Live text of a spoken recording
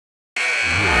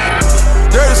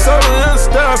Dirty soda in the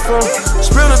styrofoam.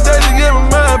 Spend a day to get my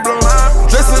mind blown.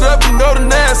 Dress it up and go to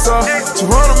Nassau.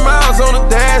 200 miles on the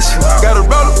dash. Gotta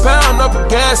roll a pound up a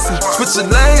gas.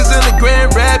 Switching lanes in the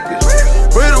Grand Rapids.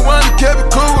 We the one that kept it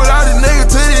cool with all these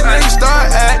niggas till these niggas start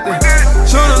acting.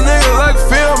 Shoot a nigga like a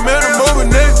film in a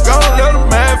movie, nigga, gon' let them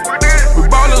have it.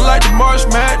 We ballin' like the March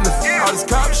Madness. All this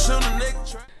cops shootin' a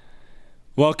nigga.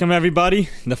 Welcome everybody,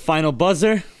 the final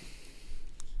buzzer.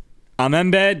 I'm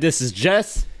Embed, this is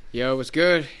Jess. Yo, what's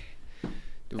good?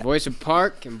 The voice of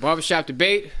Park and Barbershop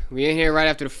Debate. We in here right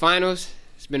after the finals.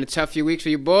 It's been a tough few weeks for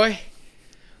your boy.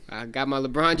 I got my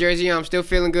LeBron jersey on. I'm still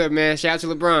feeling good, man. Shout out to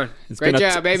LeBron. Great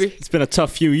job, baby. It's been a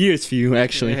tough few years for you,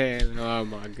 actually. Man, oh,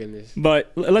 my goodness.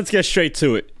 But let's get straight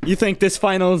to it. You think this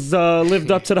finals lived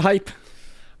up to the hype?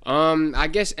 I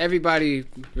guess everybody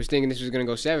was thinking this was going to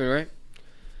go 7, right?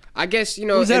 I guess, you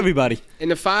know. Who's everybody? In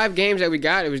the 5 games that we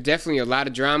got, it was definitely a lot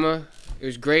of drama. It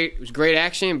was great. It was great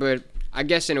action, but I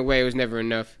guess in a way it was never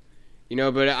enough. You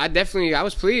know, but I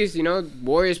was pleased. You know,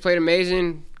 Warriors played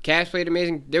amazing. Cavs played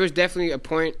amazing. There was definitely a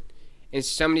point in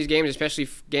some of these games, especially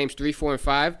games 3, 4, and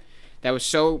 5, that was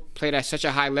so played at such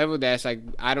a high level that it's like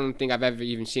I don't think I've ever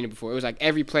even seen it before. It was like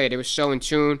every play, they were so in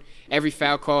tune. Every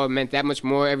foul call meant that much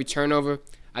more. Every turnover.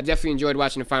 I definitely enjoyed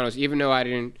watching the finals, even though I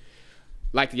didn't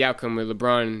like the outcome with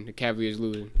LeBron and the Cavaliers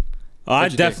losing. I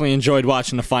definitely enjoyed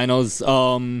watching the finals.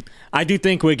 I do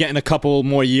think we're getting a couple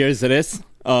more years of this,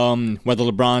 whether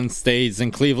LeBron stays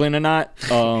in Cleveland or not.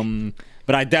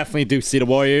 But I definitely do see the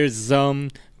Warriors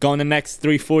going the next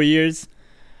 3-4 years.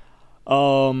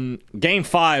 Game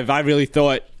 5, I really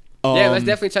thought. Yeah, let's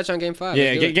definitely touch on Game 5.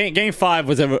 Yeah, Game 5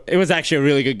 was actually a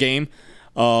really good game.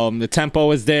 The tempo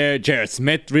was there. Jared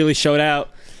Smith really showed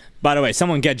out. By the way,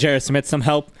 someone get Jared Smith some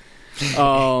help.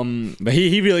 But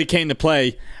he really came to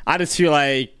play. I just feel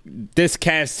like this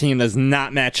Cavs team does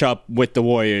not match up with the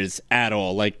Warriors at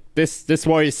all. Like this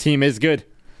Warriors team is good.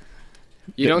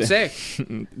 You don't say.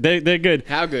 They're good.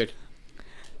 How good?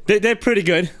 They're pretty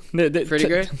good. Pretty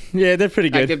good? Yeah, they're pretty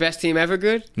good. Like the best team ever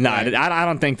good? Nah, right. I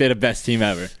don't think they're the best team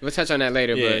ever. We'll touch on that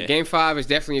later. Yeah. But Game 5 is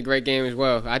definitely a great game as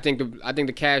well. I think the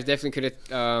Cavs definitely could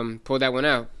have pulled that one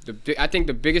out. I think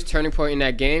the biggest turning point in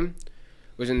that game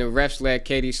was in the refs let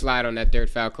KD slide on that third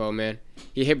foul call, man.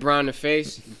 He hit Brown in the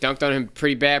face, dunked on him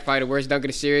pretty bad, probably the worst dunk of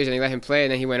the series, and they let him play,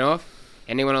 and then he went off.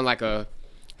 And they went on like a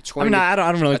 20 I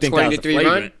don't really think that was a flagrant.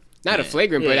 Run. Not a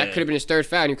flagrant, but that could have been his third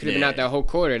foul, and he could have been out that whole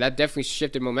quarter. That definitely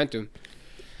shifted momentum.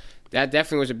 That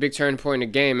definitely was a big turning point in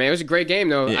the game, man. It was a great game,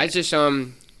 though. Yeah. I just,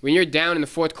 when you're down in the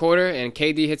fourth quarter and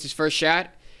KD hits his first shot,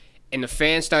 and the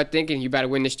fans start thinking you better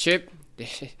win this chip,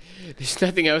 there's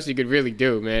nothing else you could really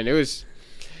do, man. It was...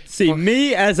 See,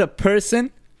 me as a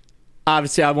person,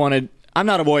 obviously I'm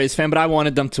not a Warriors fan, but I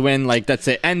wanted them to win. Like, that's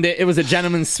it. And it was a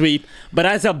gentleman's sweep. But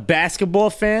as a basketball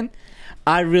fan,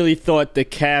 I really thought the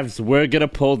Cavs were going to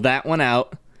pull that one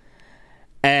out.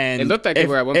 And it looked like they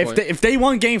were at one point. If they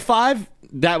won Game 5,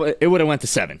 it would have went to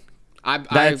 7. I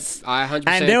 100%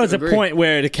 And there was agree. a point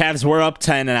where the Cavs were up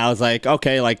 10, and I was like,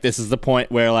 okay, like, this is the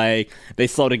point where, like, they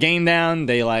slow the game down,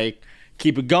 they, like,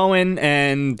 keep it going,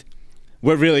 and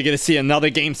we're really going to see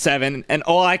another Game 7. And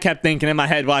all I kept thinking in my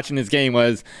head watching this game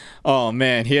was, oh,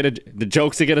 man, here the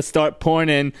jokes are going to start pouring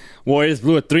in. Warriors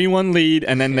blew a 3-1 lead,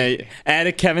 and then they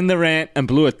added Kevin Durant and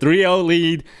blew a 3-0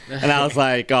 lead. And I was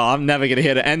like, oh, I'm never going to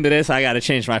hear the end of this. I got to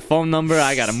change my phone number.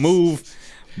 I got to move.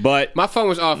 But my phone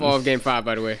was off all of Game 5,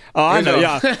 by the way. Oh, I know,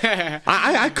 yeah.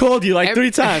 I called you like 3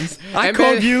 times. I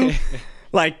called you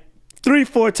like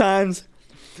 3-4 times.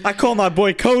 I called my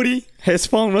boy Cody. His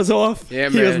phone was off. Yeah,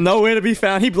 he was nowhere to be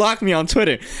found. He blocked me on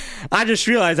Twitter. I just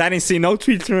realized I didn't see no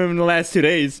tweets from him in the last 2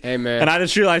 days. Hey, man. And I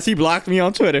just realized he blocked me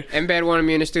on Twitter. Embed wanted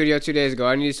me in the studio 2 days ago.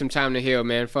 I needed some time to heal,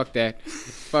 man. Fuck that.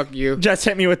 Fuck you. Just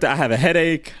hit me with I have a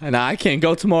headache, and I can't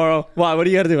go tomorrow. Why? What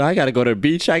do you got to do? I got to go to the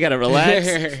beach. I got to relax.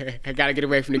 I got to get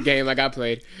away from the game like I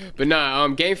played. But nah,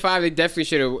 Game 5, they definitely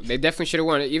should have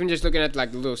won it. Even just looking at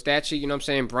like the little stat sheet, you know what I'm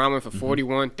saying? Brown went for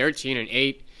 41, 13, and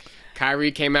 8.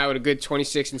 Kyrie came out with a good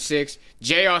 26 and 6.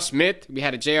 J.R. Smith, we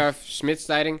had a J.R. Smith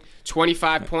sighting,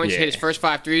 25 points, hit his first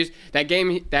 5 threes. That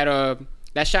game,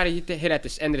 that shot he hit at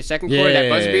the end of the second quarter, that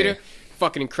buzzer beater,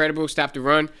 fucking incredible, stopped the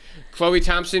run. Klay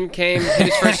Thompson came, hit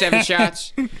his first 7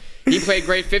 shots. He played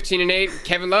great, 15 and 8.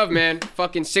 Kevin Love, man,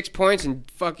 fucking 6 points, and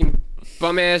fucking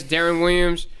bum-ass Darren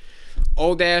Williams,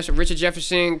 old-ass Richard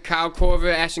Jefferson, Kyle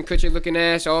Korver, Ashton Kutcher looking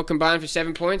ass, all combined for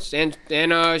 7 points, and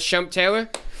Shump Taylor.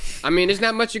 I mean, there's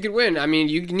not much you could win. I mean,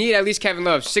 you need at least Kevin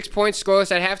Love. 6 points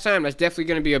scoreless at halftime. That's definitely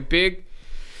going to be a big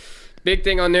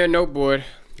thing on their noteboard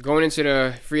going into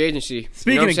the free agency.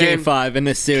 Speaking of Game 5 in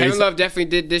this series, Kevin Love definitely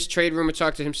did this trade rumor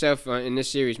talk to himself in this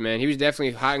series, man. He was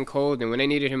definitely hot and cold, and when they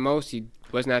needed him most, he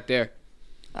was not there.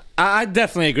 I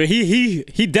definitely agree.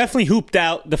 He definitely hooped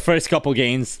out the first couple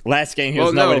games. Last game, he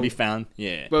was nowhere to be found.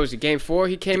 Yeah. What was it? Game 4,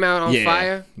 he came out on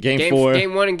fire. Game 4.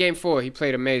 Game 1 and Game 4, he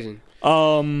played amazing.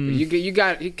 You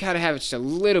gotta have just a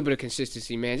little bit of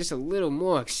consistency, man. Just a little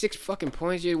more. 6 fucking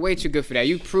points. You're way too good for that.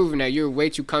 You've proven that you're way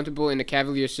too comfortable in the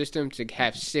Cavaliers system to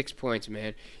have 6 points,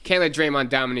 man. Can't let Draymond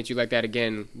dominate you like that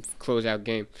again. Close out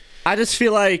game. I just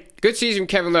feel like good season,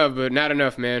 Kevin Love, but not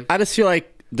enough, man. I just feel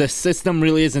like the system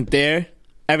really isn't there.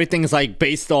 Everything's like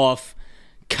based off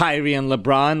Kyrie and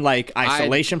LeBron, like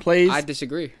isolation plays. I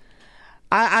disagree.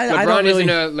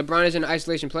 LeBron isn't an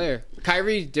isolation player.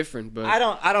 Kyrie's different, but I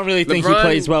don't really think he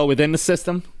plays well within the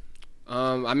system.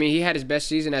 I mean, he had his best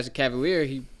season as a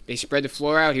Cavalier. They spread the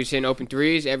floor out. He was hitting open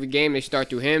threes every game. They start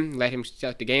through him, let him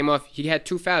start the game off. He had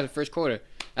 2 fouls in the first quarter.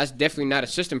 That's definitely not a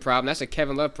system problem. That's a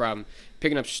Kevin Love problem.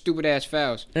 Picking up stupid ass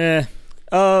fouls.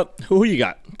 Who you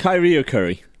got? Kyrie or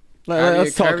Curry?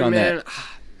 Let's talk on that.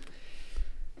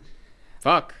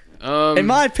 Fuck. In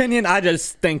my opinion, I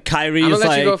just think Kyrie is like... I'm going to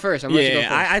let you go first.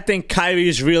 I think Kyrie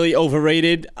is really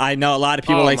overrated. I know a lot of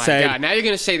people say... Oh, my God. Now you're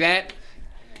going to say that?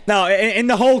 No, in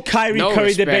the whole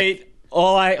Kyrie-Curry debate,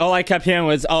 all I kept hearing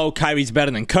was, oh, Kyrie's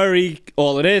better than Curry,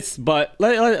 all of this. But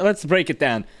let's break it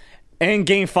down. In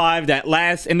Game 5,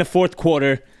 in the fourth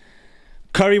quarter,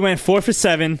 Curry went 4 for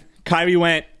 7. Kyrie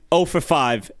went 0 for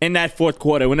 5 in that fourth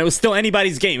quarter when it was still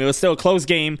anybody's game. It was still a close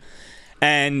game,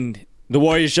 and the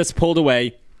Warriors just pulled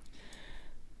away.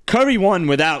 Curry won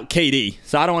without KD,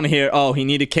 so I don't want to hear, oh, he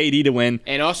needed KD to win.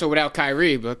 And also without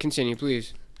Kyrie, but continue,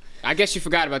 please. I guess you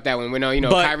forgot about that one. When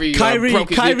Kyrie broke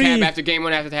his kneecap after Game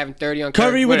 1 after having 30 on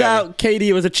Curry without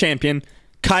KD was a champion.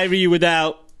 Kyrie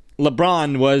without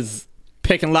LeBron was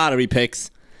picking lottery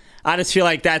picks. I just feel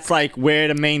like that's like where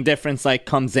the main difference like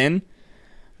comes in.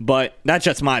 But that's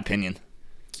just my opinion.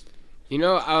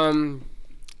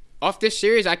 Off this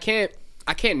series, I can't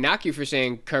knock you for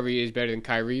saying Curry is better than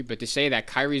Kyrie, but to say that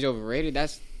Kyrie's overrated,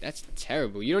 that's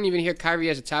terrible. You don't even hear Kyrie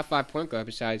as a top 5 point guard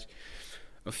besides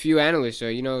a few analysts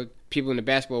or people in the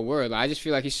basketball world. I just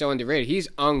feel like he's so underrated. He's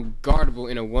unguardable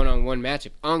in a one-on-one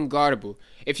matchup. Unguardable.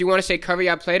 If you want to say Curry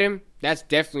outplayed him, that's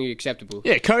definitely acceptable.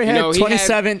 Yeah, Curry had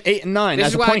 27, 8, and 9 This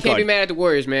as is a why point I can't guard. be mad at the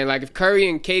Warriors, man. Like, if Curry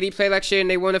and KD play like shit and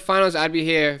they won the finals, I'd be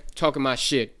here talking my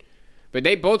shit. But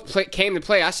they both came to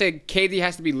play. I said KD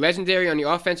has to be legendary on the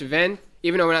offensive end,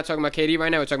 even though we're not talking about KD right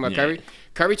now. We're talking about Curry.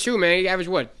 Curry, too, man. He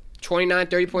averaged, 29,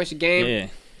 30 points a game? Yeah.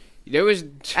 There was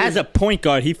As a point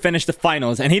guard, he finished the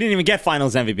finals, and he didn't even get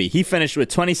finals MVP. He finished with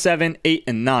 27, 8,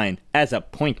 and 9 as a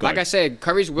point guard. Like I said,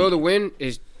 Curry's will to win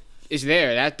is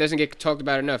there. That doesn't get talked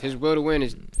about enough. His will to win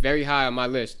is very high on my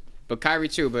list. But Kyrie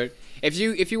too. But if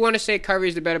you want to say Kyrie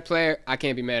is the better player, I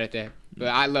can't be mad at that. But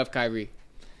I love Kyrie.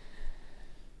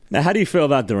 Now, how do you feel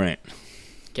about Durant?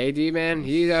 KD, man,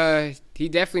 he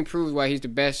definitely proved why he's the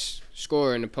best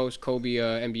scorer in the post-Kobe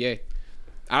NBA.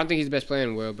 I don't think he's the best player in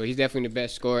the world, but he's definitely the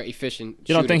best scorer, efficient.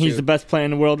 You don't think he's the best player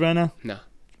in the world right now? No.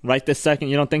 Right this second,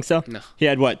 you don't think so? No. He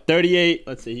had 38?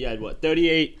 Let's see,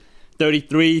 38,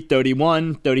 33,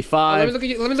 31, 35. Let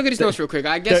me look at his notes real quick.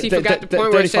 I guess he forgot the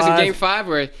point where it says in Game 5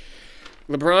 where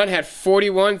LeBron had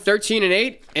 41, 13, and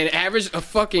 8 and averaged a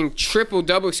fucking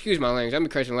triple-double. Excuse my language. I'm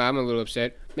cursing loud. I'm a little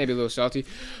upset. Maybe a little salty.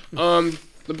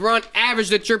 LeBron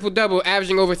averaged a triple-double,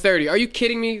 averaging over 30. Are you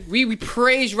kidding me? We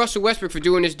praise Russell Westbrook for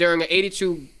doing this during an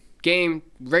 82-game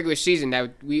regular season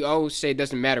that we always say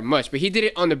doesn't matter much. But he did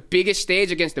it on the biggest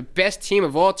stage against the best team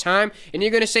of all time, and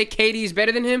you're going to say KD is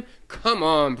better than him? Come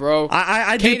on, bro.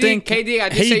 I do think KD, I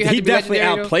did say you had he to be definitely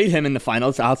legendary, outplayed him in the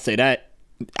finals. I'll say that.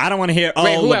 I don't want to hear, who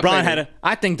LeBron had him?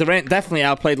 I think Durant definitely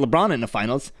outplayed LeBron in the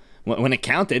finals when it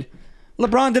counted.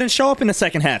 LeBron didn't show up in the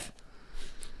second half.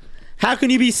 How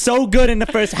can you be so good in the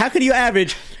first? How can you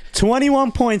average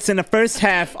 21 points in the first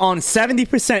half on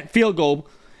 70% field goal,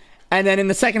 and then in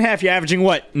the second half you're averaging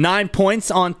 9 points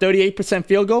on 38%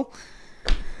 field goal?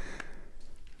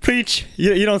 Preach.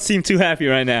 You don't seem too happy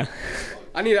right now.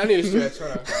 I need a stretch.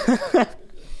 Hold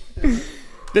on.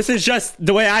 This is just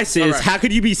the way I see it. Is right. How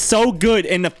could you be so good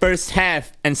in the first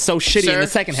half and so shitty in the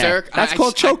second half? That's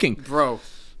called choking. Bro,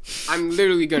 I'm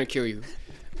literally going to kill you.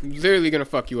 I'm literally going to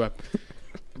fuck you up.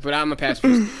 But I'm a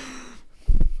pacifist.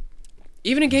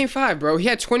 Even in Game 5, bro, he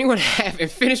had 21 and a half and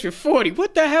finished with 40.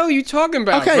 What the hell are you talking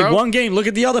about, okay, bro? One game. Look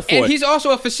at the other 4. And he's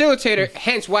also a facilitator,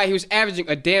 hence why he was averaging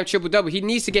a damn triple-double. He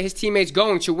needs to get his teammates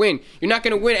going to win. You're not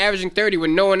going to win averaging 30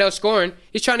 with no one else scoring.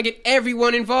 He's trying to get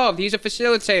everyone involved. He's a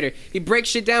facilitator. He breaks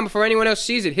shit down before anyone else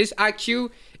sees it. His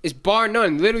IQ is bar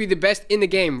none, literally the best in the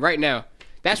game right now.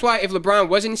 That's why if LeBron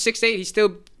wasn't 6'8", he'd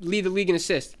still lead the league in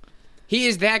assists. He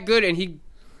is that good, and he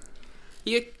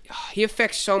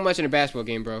affects so much in a basketball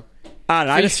game, bro. I don't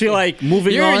know. I just feel like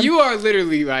moving on. You are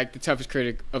literally like the toughest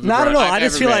critic of LeBron. No, I don't know. I've I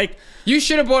just ever feel met. like You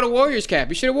should have bought a Warriors cap.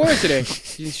 You should have worn it today.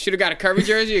 You should have got a Curry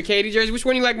jersey, a KD jersey. Which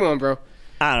one you like more, bro?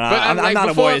 I don't know. But, I'm not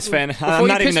a Warriors fan. I'm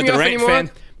not even a Durant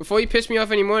fan. Before you piss me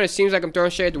off anymore, it seems like I'm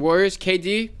throwing shade at the Warriors.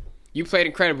 KD, you played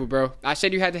incredible, bro. I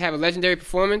said you had to have a legendary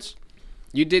performance.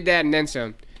 You did that and then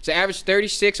some. So average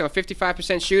 36 on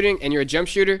 55% shooting, and you're a jump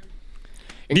shooter.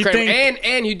 Incredible.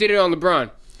 And you did it on LeBron.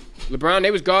 LeBron,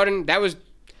 they was guarding. That was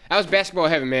basketball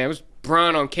heaven, man. It was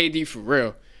Bron on KD for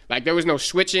real. Like, there was no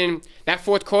switching. That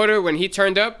fourth quarter when he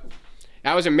turned up,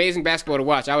 that was amazing basketball to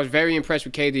watch. I was very impressed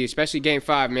with KD, especially Game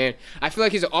 5, man. I feel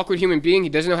like he's an awkward human being. He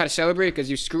doesn't know how to celebrate because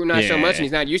he's scrutinized so much and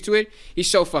he's not used to it. He's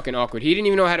so fucking awkward. He didn't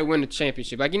even know how to win the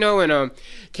championship. Like, when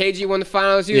KG won the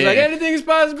finals, he was like, anything is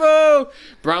possible.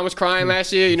 Bron was crying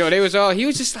last year. He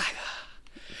was just like...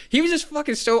 He was just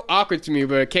fucking so awkward to me,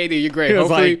 but KD, you're great.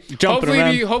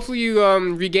 Hopefully you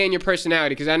regain your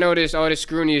personality, because I know all this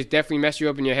scrutiny has definitely messed you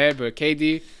up in your head, but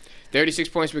KD, 36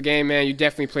 points per game, man, you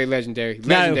definitely played legendary.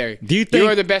 Legendary. Now, do you think you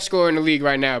are the best scorer in the league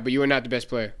right now, but you are not the best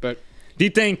player. But do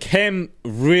you think him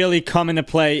really coming to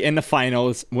play in the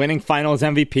finals, winning finals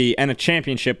MVP and a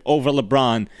championship over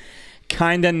LeBron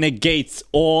kind of negates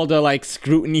all the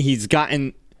scrutiny he's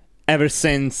gotten ever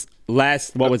since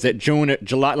last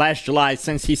July,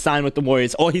 since he signed with the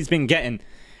Warriors? All he's been getting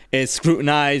is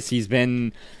scrutinized. He's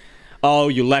been,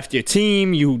 you left your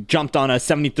team, you jumped on a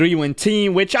 73-win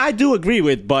team, which I do agree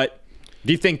with, but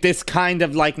do you think this kind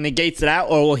of negates it out,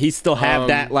 or will he still have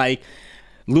that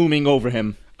looming over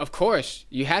him? Of course,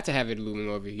 you had to have it looming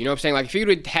over you. You know what I'm saying? Like, if he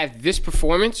would have had this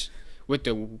performance with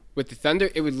the Thunder,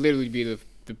 it would literally be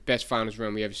the best finals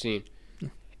run we ever seen.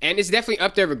 And it's definitely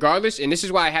up there regardless, and this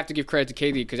is why I have to give credit to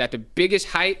KD, because at the biggest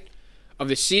height of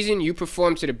the season, you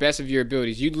performed to the best of your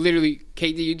abilities.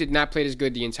 KD, you did not play this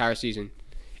good the entire season.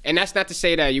 And that's not to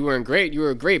say that you weren't great. You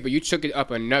were great, but you took it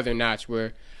up another notch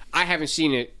where I haven't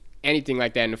seen anything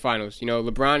like that in the finals.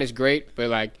 LeBron is great,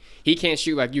 but he can't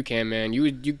shoot like you can, man.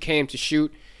 You came to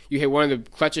shoot. You hit one of the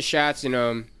clutchest shots in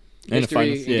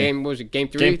history. Game 3?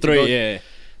 Game 3, yeah.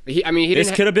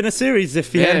 This could have been a series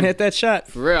if he hadn't hit that shot.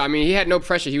 For real. He had no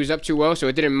pressure. He was up 2-0, so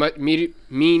it didn't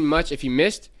mean much if he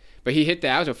missed. But he hit that.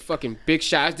 That was a fucking big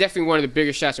shot. It's definitely one of the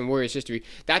biggest shots in Warriors history.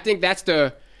 I think that's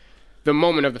the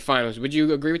moment of the finals. Would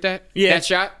you agree with that? Yeah. That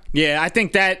shot? Yeah, I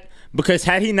think that, because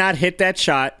had he not hit that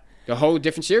shot, the whole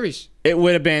different series. It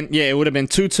would have been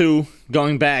 2-2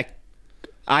 going back.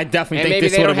 I definitely think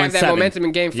this would have have won 7. Maybe they don't have that momentum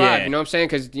in Game 5. Yeah. You know what I'm saying?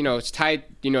 Because it's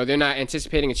tight. They're not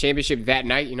anticipating a championship that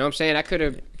night. You know what I'm saying? I could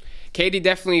have. KD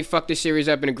definitely fucked this series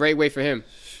up in a great way for him.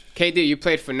 KD, you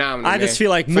played phenomenal. I just feel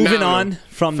like moving on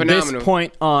from this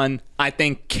point on, I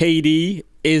think KD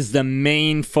is the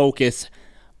main focus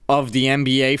of the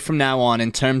NBA from now on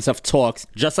in terms of talks.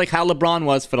 Just like how LeBron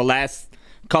was for the last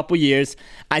couple years,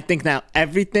 I think now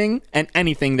everything and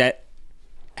anything that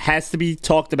has to be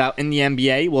talked about in the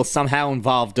NBA will somehow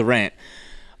involve Durant.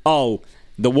 The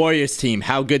Warriors team,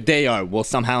 how good they are, will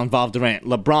somehow involve Durant.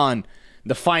 LeBron,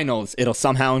 the finals, it'll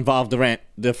somehow involve Durant.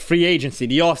 The free agency,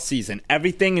 the offseason,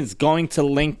 everything is going to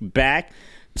link back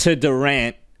to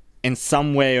Durant in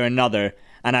some way or another.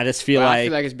 And I just feel I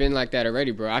feel like it's been like that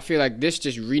already, bro. I feel like this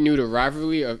just renewed a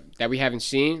rivalry that we haven't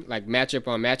seen, matchup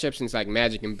on matchup, since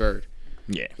Magic and Bird.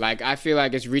 Yeah. I feel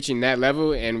like it's reaching that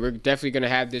level, and we're definitely going to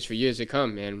have this for years to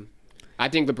come, man. I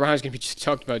think LeBron's going to be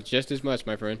talked about just as much,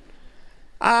 my friend.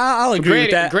 I'll agree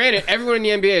with that. Granted, everyone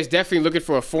in the NBA is definitely looking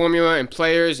for a formula and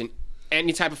players and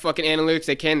any type of fucking analytics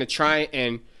they can to try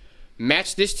and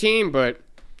match this team, but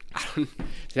there's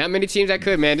not many teams that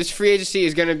could, man. This free agency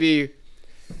is going to be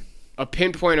a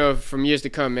pinpoint from years to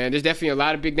come, man. There's definitely a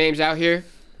lot of big names out here,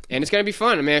 and it's going to be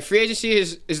fun, man. Free agency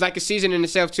is like a season in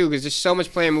itself, too, because there's so much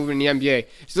playing moving in the NBA.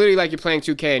 It's literally like you're playing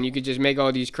 2K, and you could just make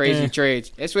all these crazy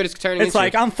trades. That's what it's turning into. It's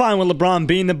like, I'm fine with LeBron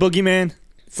being the boogeyman.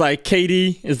 It's like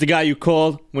KD is the guy you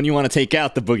called when you want to take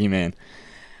out the boogeyman.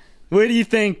 Where do you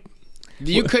think...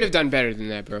 You could have done better than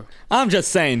that, bro. I'm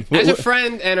just saying. As a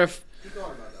friend and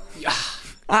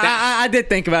I did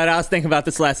think about it. I was thinking about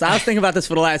this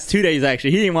for the last 2 days,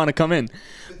 actually. He didn't want to come in.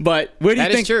 But where do you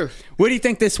think? True. Where do you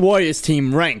think this Warriors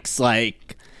team ranks?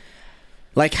 Like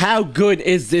how good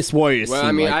is this Warriors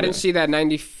team? Well, I didn't see that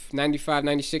 95,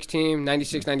 96 team,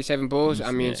 96, 97 Bulls.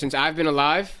 Since I've been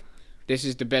alive, this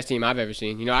is the best team I've ever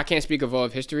seen. I can't speak of all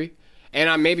of history.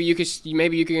 And maybe you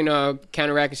can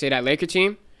counteract and say that Laker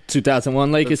team.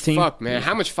 2001 Lakers team. Fuck, man.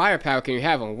 How much firepower can you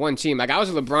have on one team? I was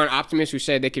a LeBron optimist who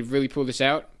said they could really pull this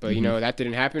out, but, that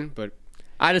didn't happen. But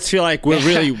I just feel like we're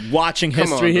really watching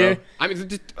history here.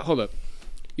 Hold up.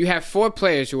 You have 4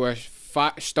 players who are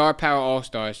star power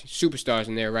all-stars, superstars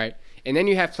in there, right? And then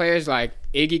you have players like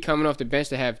Iggy coming off the bench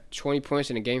to have 20 points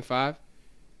in a game 5.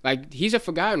 Like, he's a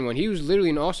forgotten one. He was literally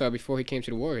an all-star before he came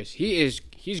to the Warriors. He's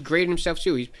great in himself,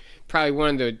 too. He's probably one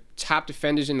of the top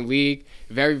defenders in the league.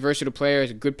 Very versatile player.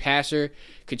 Is a good passer.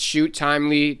 Could shoot,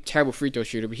 timely, terrible free throw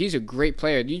shooter. But he's a great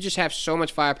player. You just have so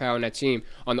much firepower on that team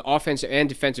on the offensive and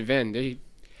defensive end.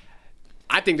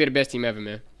 I think they're the best team ever,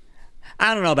 man.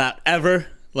 I don't know about ever.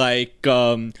 Like,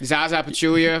 Zaza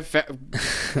Pachulia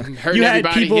hurt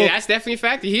everybody. Yeah, that's definitely a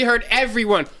fact. He hurt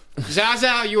everyone.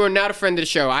 Zaza, you are not a friend of the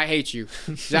show. I hate you.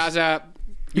 Zaza,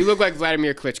 you look like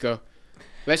Vladimir Klitschko.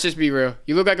 Let's just be real.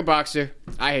 You look like a boxer.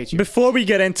 I hate you. Before we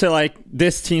get into, like,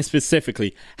 this team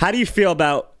specifically, how do you feel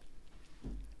about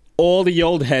all the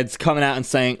old heads coming out and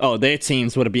saying, oh, their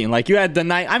teams would have been like, you had the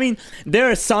night. I mean, there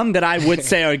are some that I would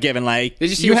say are given. Like, did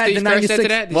you see what Steve Kerr said to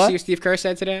that? Did you see what Steve Kerr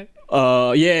said to that?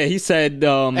 Yeah, he said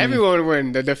everyone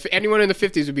would win. Anyone in the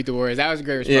 50s would beat the Warriors. That was a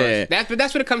great response. Yeah.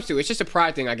 That's what it comes to. It's just a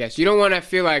pride thing, I guess. You don't want to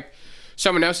feel like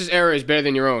someone else's era is better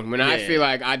than your own. When I feel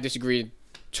like I disagree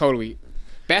totally.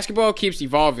 Basketball keeps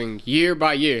evolving year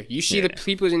by year. You see the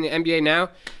people in the NBA now,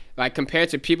 like compared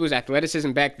to people's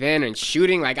athleticism back then and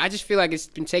shooting. Like, I just feel like it's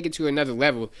been taken to another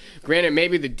level. Granted,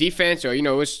 maybe the defense, or it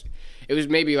was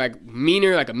maybe like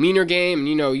a meaner game.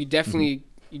 You definitely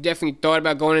thought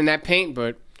about going in that paint,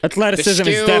 but athleticism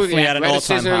is definitely at an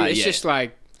all-time high. It's just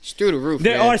like, it's through the roof.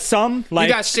 There are some, like,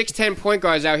 you got 6'10" point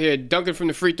guards out here dunking from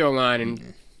the free throw line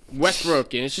and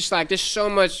Westbrook, and it's just like there's so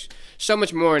much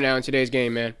more now in today's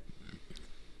game, man.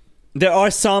 There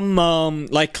are some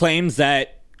like claims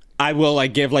that I will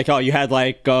like give, like, oh, you had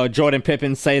like Jordan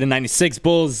Pippen say the '96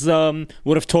 Bulls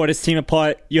would have tore his team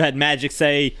apart. You had Magic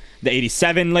say the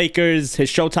 '87 Lakers, his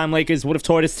Showtime Lakers, would have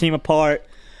tore his team apart.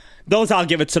 Those, I'll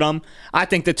give it to them. I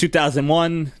think the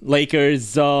 2001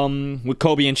 Lakers with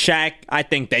Kobe and Shaq, I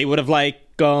think they would have, like,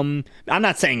 I'm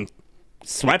not saying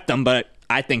swept them, but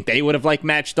I think they would have, like,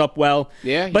 matched up well.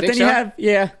 Yeah, but then you have,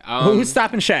 who's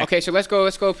stopping Shaq? Okay, so let's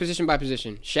go position by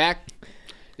position. Shaq,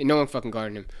 no one fucking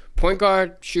guarding him. Point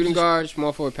guard, shooting guard,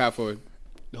 small forward, power forward.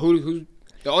 Who?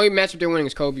 The only matchup they're winning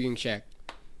is Kobe and Shaq.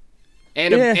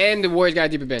 And the Warriors got a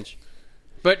deeper bench.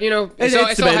 But,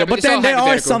 it's debatable. But then there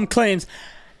are some claims.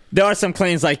 There are some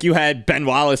claims, like you had Ben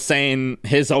Wallace saying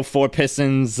his 04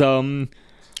 Pistons would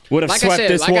have swept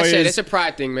this Warriors. Like I said, it's a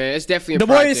pride thing, man. It's definitely a pride thing.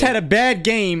 The Warriors had a bad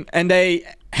game, and they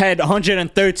had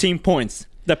 113 points.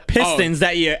 The Pistons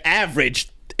that year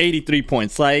averaged 83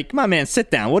 points. Like, my man,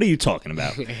 sit down. What are you talking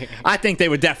about? I think they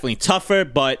were definitely tougher,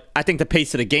 but I think the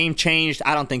pace of the game changed.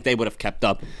 I don't think they would have kept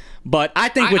up. But I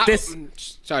think this...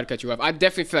 Sorry to cut you off. I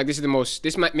definitely feel like this is the most...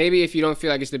 This might, maybe if you don't feel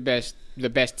like it's the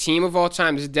best team of all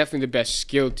time, this is definitely the best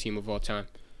skilled team of all time.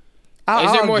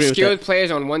 Is there more skilled players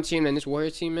on one team than this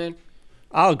Warriors team, man?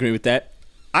 I'll agree with that.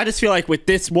 I just feel like with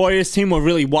this Warriors team, we're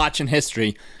really watching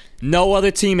history. No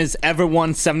other team has ever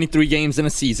won 73 games in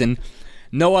a season.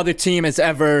 No other team has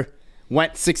ever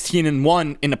went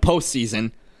 16-1 in the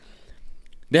postseason.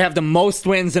 They have the most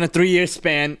wins in a 3-year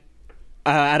span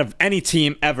out of any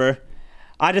team ever.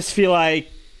 I just feel like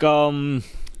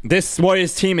this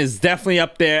Warriors team is definitely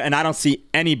up there, and I don't see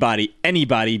anybody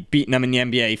beating them in the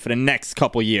NBA for the next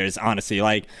couple years, honestly.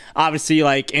 Like, obviously,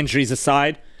 like, injuries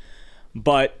aside.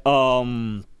 But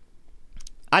I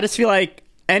just feel like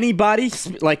anybody,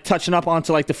 like, touching up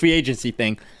onto, like, the free agency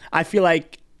thing, I feel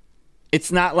like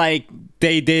it's not like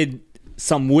they did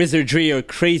some wizardry or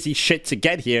crazy shit to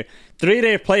get here. 3 of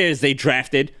their players they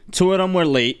drafted, 2 of them were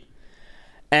late.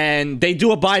 And they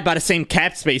do abide by the same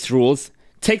cap space rules.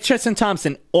 Take Tristan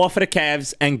Thompson off of the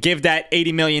Cavs and give that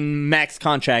 $80 million max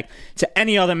contract to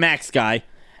any other max guy,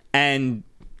 and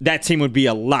that team would be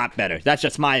a lot better. That's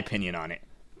just my opinion on it.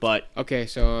 But okay,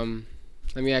 so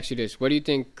let me ask you this: what do you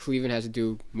think Cleveland has to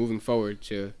do moving forward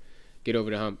to get over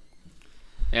the hump?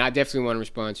 And I definitely want to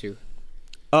respond to.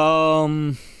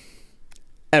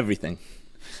 Everything.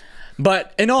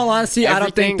 But in all honesty, I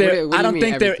don't think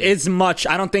there is much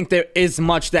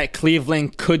that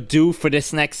Cleveland could do for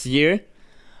this next year.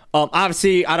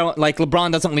 Obviously, I don't like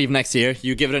LeBron doesn't leave next year.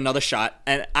 You give it another shot,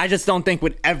 and I just don't think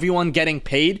with everyone getting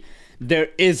paid, there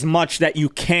is much that you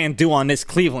can do on this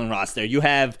Cleveland roster. You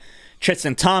have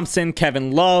Tristan Thompson,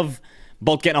 Kevin Love,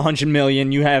 both getting $100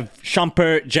 million. You have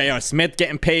Shumpert, J.R. Smith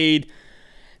getting paid.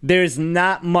 There's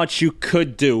not much you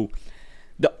could do.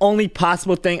 The only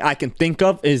possible thing I can think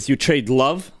of is you trade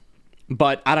Love,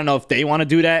 but I don't know if they want to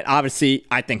do that. Obviously,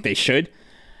 I think they should.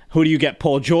 Who do you get?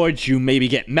 Paul George? You maybe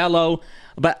get Melo,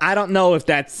 but I don't know if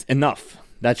that's enough.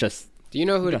 That's just... Do you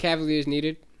know who the Cavaliers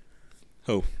needed?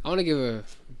 Who? I want to give a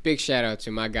big shout out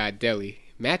to my guy Delly.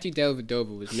 Matthew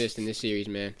Dellavedova was missed in this series,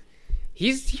 man.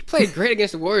 He played great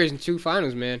against the Warriors in 2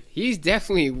 finals, man. He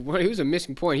was a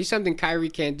missing point. He's something Kyrie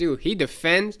can't do. He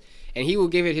defends, and he will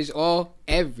give it his all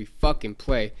every fucking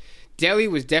play. Delly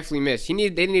was definitely missed. They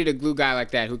needed a glue guy like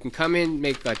that who can come in,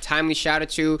 make a timely shot or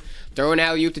two, throw an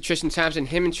alley-oop to Tristan Thompson.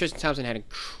 Him and Tristan Thompson had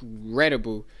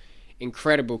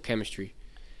incredible chemistry.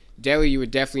 Delly, you were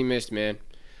definitely missed, man.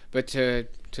 But to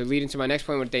lead into my next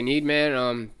point, what they need,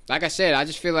 man, like I said, I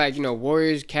just feel like,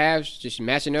 Warriors, Cavs, just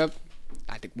matching up.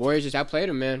 I think Warriors just outplayed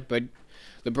them, man. But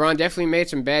LeBron definitely made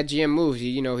some bad GM moves.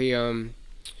 He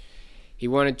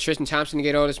wanted Tristan Thompson to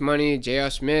get all this money, J.R.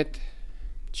 Smith,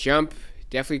 Jump.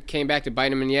 Definitely came back to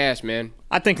bite him in the ass, man.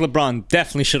 I think LeBron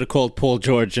definitely should have called Paul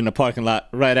George in the parking lot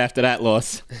right after that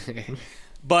loss.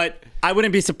 But I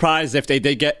wouldn't be surprised if they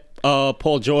did get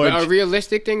Paul George. But a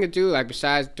realistic thing to do, like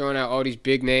besides throwing out all these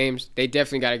big names, they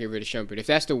definitely got to get rid of Shumpert. If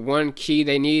that's the one key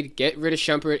they need, get rid of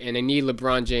Shumpert, and they need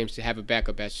LeBron James to have a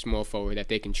backup as small forward that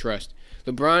they can trust.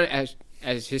 LeBron,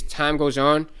 as his time goes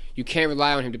on, you can't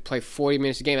rely on him to play 40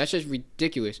 minutes a game. That's just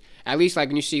ridiculous. At least like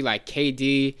when you see like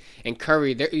KD and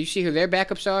Curry, you see who their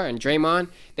backups are, and Draymond.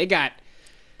 They got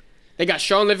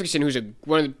Sean Livingston, who's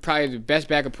probably the best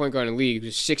backup point guard in the league.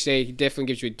 Who's 6'8". He definitely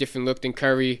gives you a different look than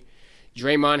Curry.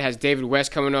 Draymond has David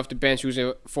West coming off the bench, who's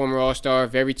a former All-Star,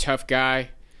 very tough guy.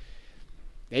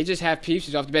 They just have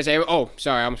pieces off the bench. Oh,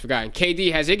 sorry, I almost forgot. And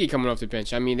KD has Iggy coming off the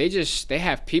bench. I mean, they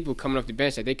have people coming off the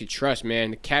bench that they could trust,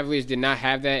 man. The Cavaliers did not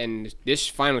have that in this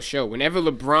final show. Whenever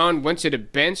LeBron went to the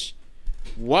bench,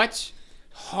 what?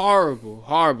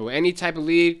 Horrible. Any type of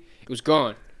lead, it was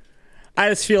gone. I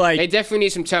just feel like they definitely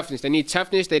need some toughness. They need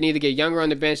toughness. They need to get younger on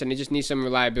the bench, and they just need some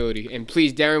reliability. And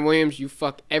please, Darren Williams, you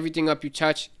fuck everything up you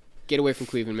touch. Get away from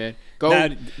Cleveland, man. Go. Now,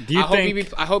 do you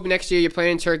I hope next year you're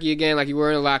playing Turkey again like you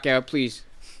were in a lockout. Please.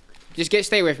 Just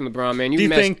stay away from LeBron, man. You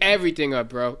messed everything up,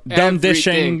 bro. Dumb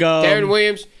dishing. Darren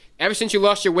Williams, ever since you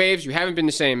lost your waves, you haven't been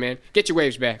the same, man. Get your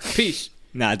waves back. Peace.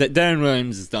 Nah, Darren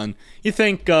Williams is done. You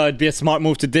think it'd be a smart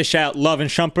move to dish out Love and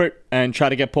Shumpert and try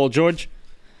to get Paul George?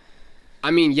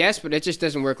 I mean, yes, but it just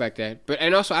doesn't work like that.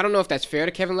 And also, I don't know if that's fair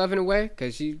to Kevin Love in a way,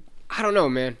 because I don't know,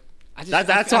 man.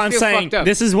 That's what I'm saying.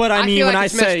 This is what I mean when I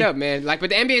say. Messed up, man. But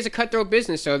the NBA is a cutthroat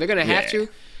business, so they're gonna have to.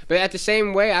 But at the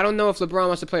same way, I don't know if LeBron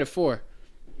wants to play the 4.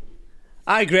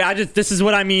 I agree. This is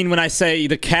what I mean when I say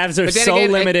the Cavs are so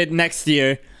limited next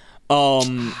year. I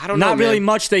don't know, not really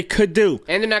much they could do.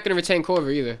 And they're not going to retain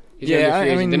Korver either.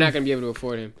 They're not going to be able to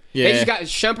afford him. Yeah.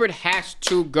 Shumpert has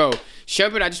to go.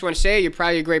 Shumpert, I just want to say, you're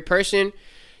probably a great person.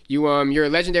 You're a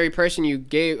legendary person.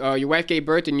 Your wife gave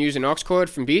birth and used an aux cord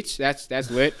from Beats. That's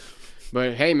lit.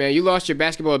 But hey, man, you lost your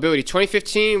basketball ability.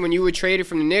 2015, when you were traded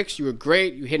from the Knicks, you were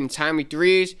great. You hitting timely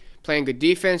threes, playing good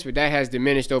defense, but that has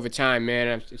diminished over time, man.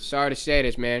 I'm sorry to say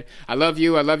this, man. I love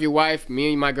you. I love your wife.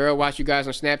 Me and my girl watch you guys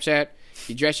on Snapchat.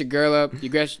 You dress your girl up. You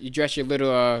dress your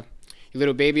little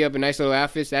baby up in nice little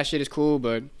outfits. That shit is cool,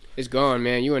 but it's gone,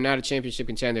 man. You are not a championship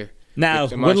contender. Now,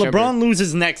 when LeBron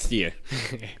loses next year,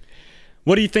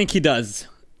 what do you think he does?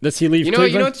 Does he leave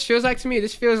Cleveland? You know what this feels like to me?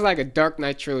 This feels like a Dark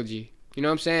Knight trilogy. You know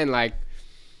what I'm saying? Like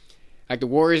the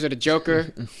Warriors or the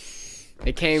Joker.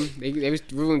 They was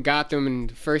ruling Gotham in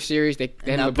the first series. Then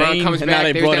LeBron comes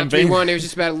back. They was down 3-1. They was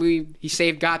just about to leave. He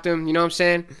saved Gotham. You know what I'm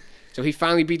saying? So he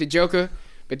finally beat the Joker.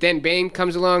 But then Bane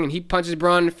comes along and he punches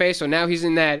Braun in the face. So now he's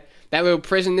in that little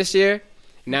prison this year.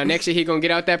 Now next year he gonna get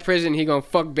out that prison. He gonna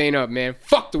fuck Bane up, man.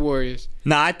 Fuck the Warriors.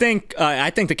 Nah, I think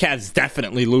the Cavs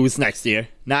definitely lose next year.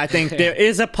 Now I think there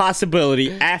is a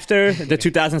possibility after the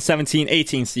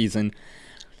 2017-18 season.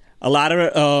 A lot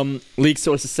of league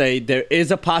sources say there is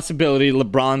a possibility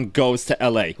LeBron goes to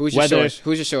LA. Who's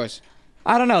your source?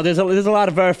 I don't know. There's a lot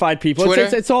of verified people.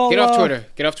 Twitter? It's all Get off Twitter.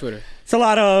 Get off Twitter. It's a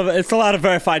lot of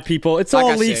verified people. It's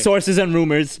all league sources and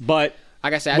rumors, but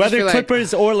like I said, whether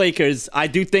Clippers or Lakers, I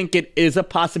do think it is a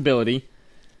possibility.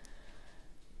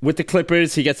 With the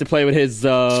Clippers, he gets to play with his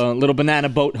little banana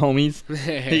boat homies.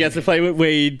 He gets to play with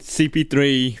Wade,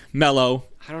 CP3, Melo.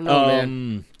 I don't know,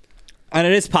 man. And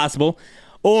it is possible.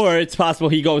 Or it's possible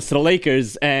he goes to the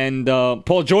Lakers, and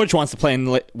Paul George wants to play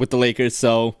with the Lakers,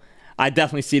 so I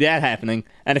definitely see that happening.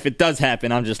 And if it does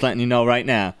happen, I'm just letting you know right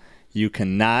now, you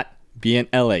cannot be an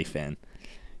LA fan.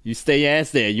 You stay your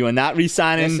ass there. You are not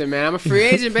re-signing. Listen, man, I'm a free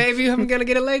agent, baby. I'm going to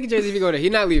get a Lakers jersey if you go there.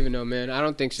 He's not leaving, though, man. I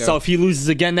don't think so. So if he loses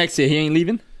again next year, he ain't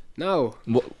leaving? No.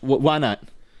 Why not?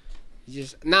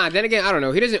 Then again, I don't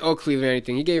know. He doesn't owe Cleveland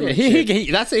anything. He gave him a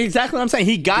chip. That's exactly what I'm saying.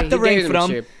 He got the ring for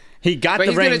them. He got the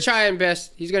ring. But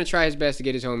he's going to try his best to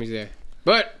get his homies there.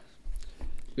 But,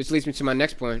 which leads me to my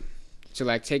next point.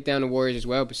 To, take down the Warriors as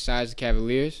well, besides the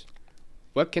Cavaliers.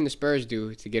 What can the Spurs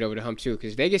do to get over the hump, too?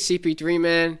 Because if they get CP3,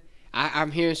 man,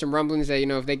 I'm hearing some rumblings that,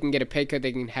 if they can get a pay cut,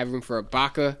 they can have room for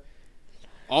Ibaka.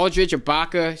 Aldridge,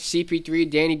 Ibaka, CP3,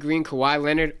 Danny Green, Kawhi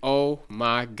Leonard. Oh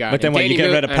my God! But then And what? You get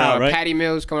rid of Powell, right? Patty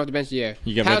Mills coming off the bench. Yeah,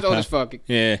 You get Powell's rid of old as fuck.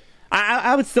 Yeah.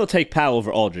 I would still take Powell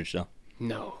over Aldridge, though.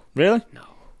 No, Really? no.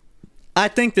 I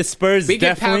think the Spurs We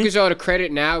give Pau definitely... Gasol the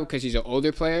credit now because he's an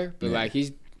older player, but like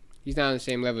he's not on the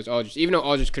same level as Aldridge. Even though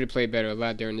Aldridge could have played better a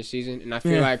lot during the season, and I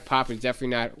feel like Pop is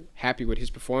definitely not happy with his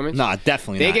performance. No,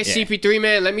 definitely They not. get CP3,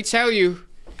 man. Let me tell you,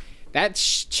 that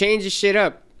changes shit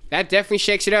up. That definitely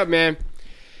shakes it up, man.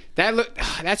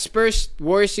 That Spurs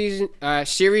Warriors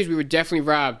series, we were definitely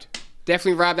robbed.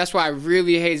 Definitely robbed. That's why I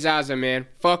really hate Zaza, man.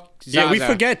 Fuck Zaza. Yeah, we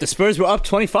forget the Spurs were up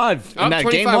 25 in that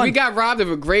 25. game one. We got robbed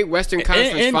of a great Western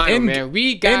Conference final, man.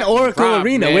 We got in Oracle robbed,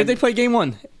 Arena. man. Where'd they play game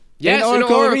one? Yes, in in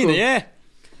Oracle Oracle. Arena. Yeah.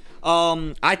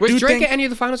 I Was do Drake think... at any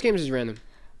of the finals games? Is random.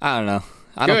 I don't know.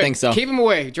 I don't Good. think so. Keep him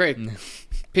away, Drake.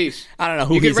 Peace. I don't know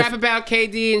who You he's... could rap about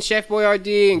KD and Chef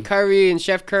Boyardee and Curry and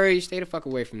Chef Curry. Stay the fuck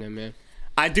away from them, man.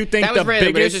 I do think That was the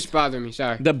random, but it was biggest... just bothering me.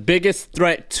 Sorry. The biggest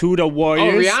threat to the Oh,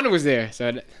 Warriors... Rihanna was there.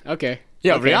 So okay.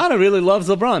 Yo, Okay. Rihanna really loves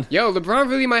LeBron. Yo, LeBron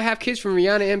really might have kids from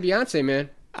Rihanna and Beyonce, man.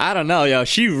 I don't know, yo.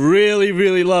 She really,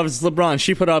 really loves LeBron.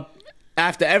 She put up...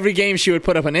 After every game, she would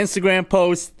put up an Instagram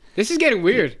post. This is getting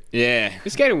weird. Yeah.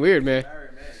 It's getting weird, man.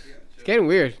 It's getting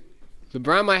weird.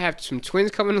 LeBron might have some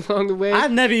twins coming along the way.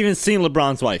 I've never even seen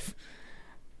LeBron's wife.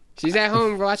 She's at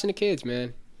home watching the kids,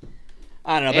 man.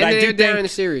 I don't know, but And I they're do down in the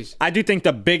think... series. I do think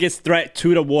the biggest threat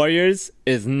to the Warriors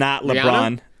is not LeBron.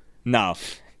 Rihanna? No.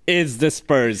 Is the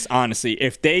Spurs, honestly.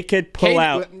 If they could pull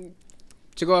out...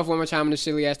 To go off one more time on this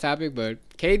silly ass topic, but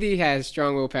KD has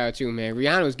strong willpower too, man.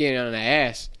 Rihanna was getting on the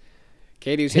ass.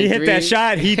 KD was He hitting hit that threes.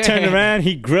 shot. He turned around.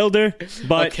 He grilled her.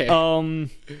 But, Okay.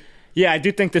 yeah, I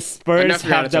do think the Spurs Enough Rihanna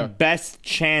have the talk. best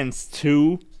chance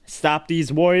to stop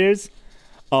these Warriors.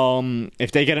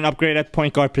 If they get an upgrade at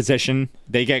point guard position,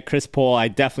 they get Chris Paul, I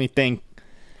definitely think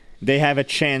they have a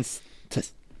chance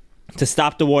to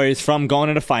stop the Warriors from going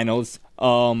to the finals.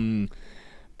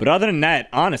 But other than that,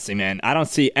 honestly, man, I don't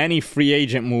see any free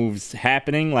agent moves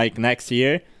happening like next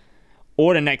year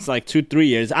or the next like 2-3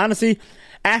 years. Honestly,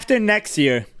 after next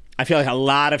year, I feel like a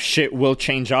lot of shit will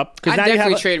change up. I'd now you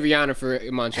definitely have trade Rihanna for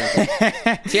Montrezl.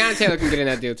 Tiana Taylor can get in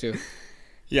that deal too.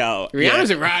 Yo,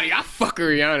 Rihanna's yeah. a rowdy. I fuck with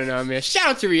Rihanna now, man. Shout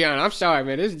out to Rihanna. I'm sorry,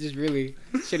 man. This is just really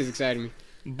shit is exciting me.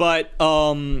 But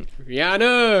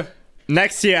Rihanna.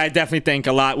 next year, I definitely think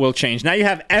a lot will change. Now you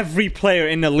have every player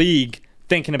in the league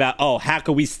thinking about, oh, how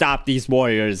can we stop these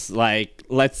Warriors? Like,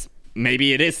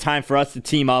 maybe it is time for us to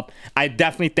team up. I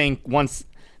definitely think once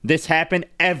this happened,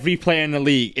 every player in the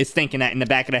league is thinking that in the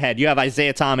back of their head. You have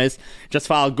Isaiah Thomas, just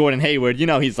followed Gordon Hayward. You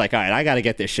know, he's like, all right, I got to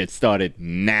get this shit started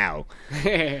now.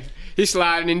 He's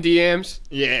sliding in DMs.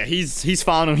 Yeah, he's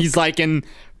following him. He's liking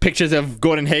pictures of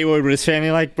Gordon Hayward with his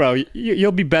family. Like, bro,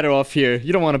 you'll be better off here.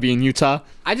 You don't want to be in Utah.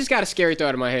 I just got a scary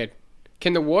thought in my head.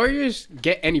 Can the Warriors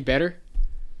get any better?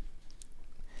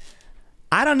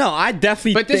 I don't know. I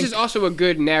definitely But think... this is also a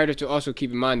good narrative to also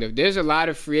keep in mind, though. There's a lot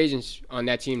of free agents on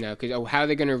that team now because how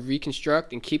they're going to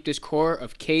reconstruct and keep this core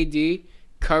of KD,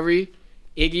 Curry,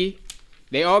 Iggy.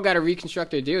 They all got to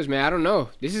reconstruct their deals, man. I don't know.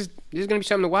 This is going to be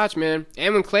something to watch, man.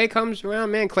 And when Klay comes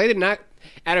around, man, Klay did not...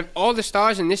 Out of all the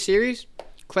stars in this series,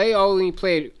 Klay only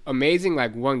played amazing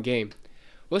like one game.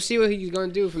 We'll see what he's going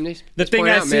to do from this thing point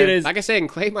I out, see man. it is Like I said,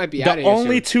 Klay might be out of the here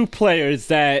only soon. two players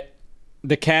that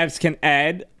the Cavs can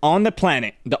add on the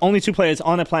planet, the only two players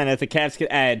on the planet that the Cavs can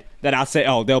add that I'll say,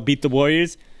 oh, they'll beat the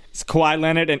Warriors, is Kawhi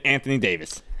Leonard and Anthony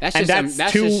Davis. That's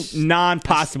Two just-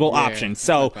 non-possible yeah, options. that's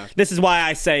So not possible. this is why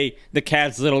I say the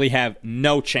Cavs literally have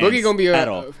no chance Boogie gonna be at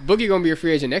all. Boogie gonna be a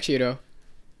free agent next year, though.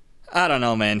 I don't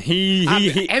know, man. He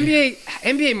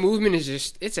NBA movement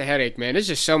is it's a headache, man. There's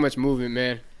just so much movement,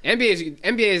 man. NBA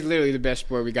is literally the best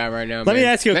sport we got right now. Let me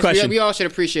ask you a question. We all should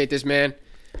appreciate this, man.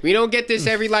 We don't get this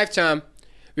every lifetime.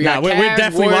 We Nah, got we're Cavs,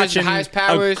 definitely Warriors, the watching highest a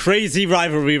powers. crazy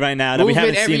rivalry right now that we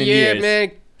Movement haven't every seen in year, years.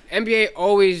 man. NBA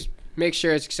always makes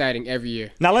sure it's exciting every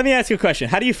year. Now, let me ask you a question.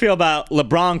 How do you feel about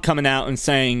LeBron coming out and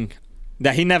saying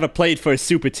that he never played for a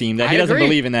super team, that he I doesn't agree.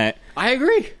 believe in that? I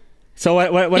agree. So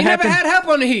what He happened? never had help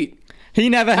on the Heat. He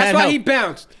never That's had why help. he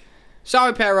bounced.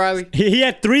 Sorry, Pat Riley. He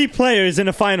had 3 players in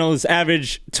the finals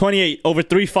average 28 over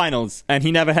 3 finals, and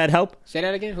he never had help. Say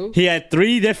that again. Who? He had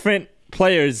 3 different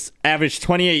players average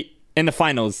 28 in the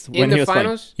finals when the he was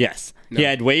finals? playing. Yes. No. He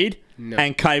had Wade No.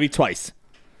 and Kyrie twice.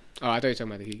 Oh, I thought you were talking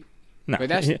about the Heat. No. But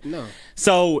that's no.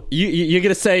 So you're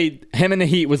going to say him and the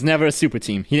Heat was never a super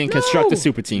team. He didn't construct a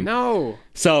super team. No.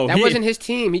 So That wasn't his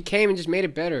team. He came and just made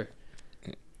it better.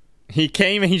 He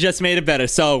came and he just made it better.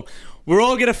 So we're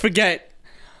all going to forget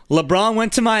LeBron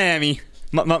went to Miami.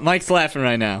 Mike's laughing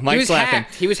right now. Mike's laughing.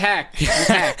 He was hacked. He was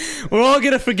hacked. We're all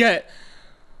going to forget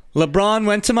LeBron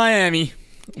went to Miami.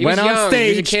 went on young. He was a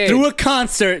stage, kid. threw a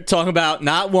concert talking about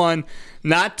not 1,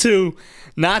 not 2,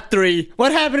 not 3.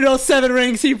 What happened to those 7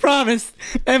 rings he promised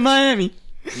in Miami?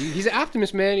 He's an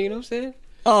optimist, man. You know what I'm saying?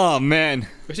 Oh, man.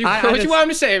 What you want him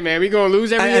to say, man? We gonna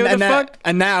lose every year? What the fuck?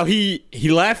 And now he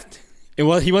left. He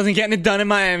wasn't getting it done in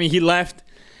Miami. He left.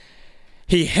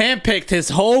 He handpicked his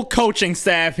whole coaching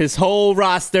staff, his whole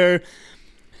roster,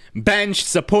 bench,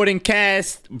 supporting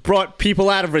cast, brought people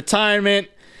out of retirement,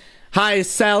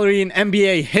 highest salary in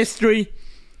NBA history.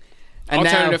 And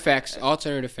Alternative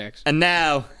facts. And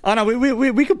now, oh no,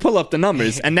 we could pull up the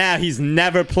numbers. And now he's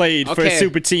never played for a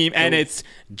super team, and it's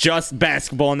just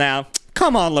basketball now.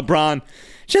 Come on, LeBron.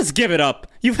 Just give it up.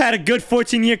 You've had a good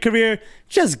 14-year career.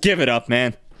 Just give it up,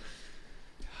 man.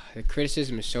 The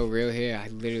criticism is so real here.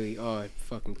 It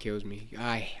fucking kills me.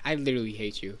 I literally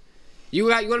hate you. You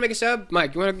want to make a sub?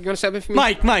 Mike, you want to sub it for me?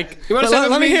 Mike, you want to sub it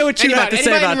for let me me? hear what you have to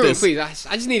say about room, this. Please,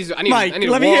 I just need Mike, I need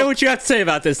let me hear what you have to say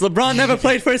about this. LeBron never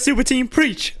played for a super team.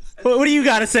 Preach. What do you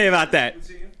got to say about that?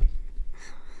 Super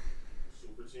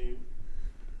team?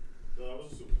 No, I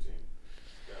was a super team.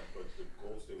 Yeah, but the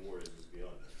Golden State Warriors is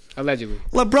beyond that. Allegedly.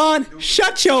 LeBron,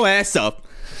 shut your ass up.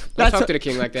 Don't talk to the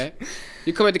king like that.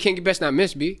 You come at the king, you best not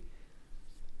miss, B.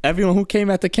 Everyone who came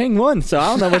at the king won, so I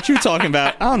don't know what you're talking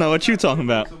about.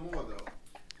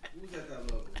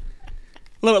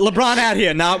 Look, LeBron out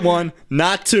here, not 1,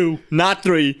 not 2, not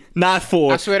 3, not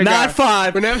 4, I swear to not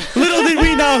God. 5. Little did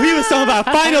we know he was talking about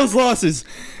finals losses.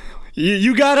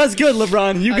 You got us good,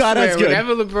 LeBron. You got us good.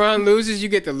 Whenever LeBron loses, you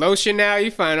get the lotion now. You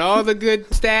find all the good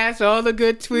stats, all the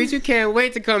good tweets. You can't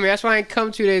wait to come here. That's why I didn't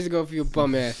come 2 days ago for your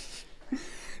bum ass.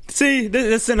 See,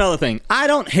 this is another thing. I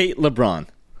don't hate LeBron.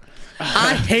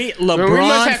 I hate LeBron we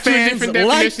must have two fans different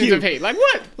like definitions you. of hate. Like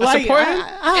what? Like, support him?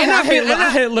 I hate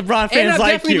LeBron fans and I've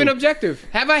like definitely you. been objective.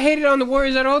 Have I hated on the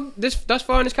Warriors at all thus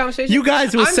far in this conversation? You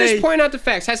guys will I'm say... just pointing out the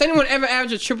facts. Has anyone ever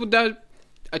averaged a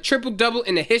triple double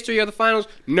in the history of the finals?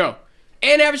 No.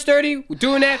 And average 30?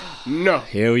 Doing that? No.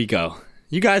 Here we go.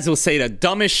 You guys will say the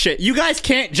dumbest shit. You guys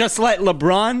can't just let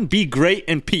LeBron be great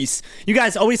in peace. You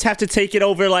guys always have to take it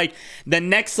over like the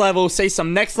next level, say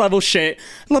some next level shit.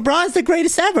 LeBron's the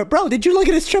greatest ever. Bro, did you look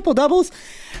at his triple doubles?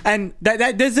 And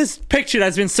there's this picture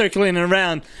that's been circulating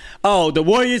around. Oh, the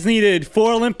Warriors needed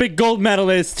 4 Olympic gold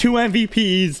medalists, 2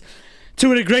 MVPs,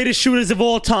 2 of the greatest shooters of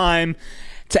all time,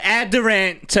 to add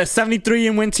Durant to 73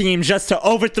 and win teams just to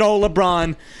overthrow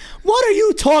LeBron. What are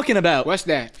you talking about? What's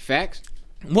that? Facts?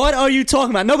 What are you talking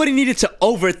about? Nobody needed to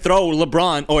overthrow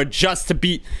LeBron or just to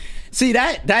beat. See,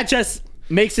 that just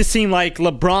makes it seem like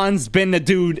LeBron's been the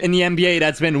dude in the NBA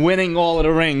that's been winning all of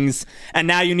the rings, and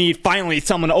now you need finally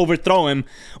someone to overthrow him.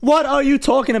 What are you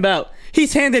talking about?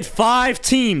 He's handed 5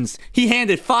 teams. He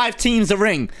handed 5 teams a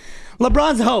ring.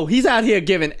 LeBron's a hoe. He's out here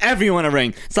giving everyone a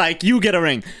ring. It's like, you get a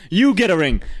ring. You get a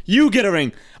ring. You get a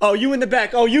ring. Oh, you in the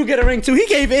back. Oh, you get a ring too. He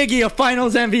gave Iggy a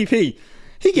finals MVP.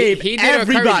 He gave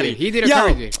everybody. He did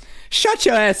encourage it. Shut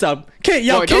your ass up. Boy,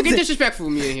 don't get disrespectful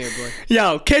with me in here, boy.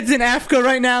 Yo, kids in Africa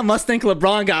right now must think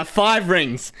LeBron got 5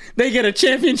 rings. They get a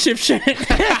championship shit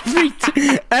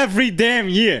every damn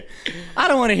year. I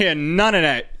don't want to hear none of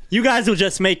that. You guys will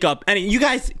just make up. You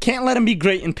guys can't let him be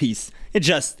great in peace.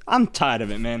 I'm tired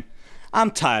of it, man. I'm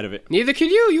tired of it. Neither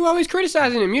could you. You always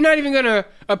criticizing him. You're not even going to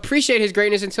appreciate his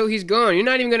greatness until he's gone. You're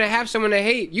not even going to have someone to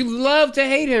hate. You love to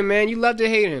hate him, man. You love to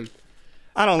hate him.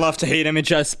 I don't love to hate him. It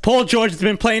just Paul George has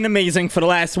been playing amazing for the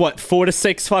last 4 to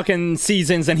 6 fucking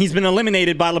seasons, and he's been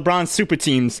eliminated by LeBron's super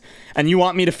teams. And you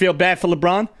want me to feel bad for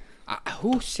LeBron?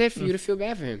 Who said for you to feel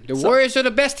bad for him? The Warriors are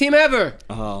the best team ever.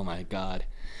 Oh my God.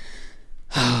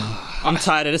 I'm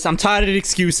tired of this. I'm tired of the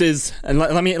excuses. And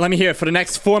let me hear it for the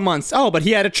next 4 months. Oh, but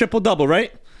he had a triple double,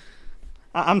 right?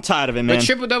 I'm tired of it, man. But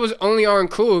triple doubles only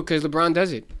aren't cool because LeBron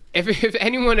does it. If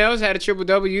anyone else had a triple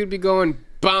double, you'd be going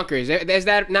bonkers. Is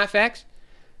that not facts?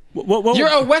 You're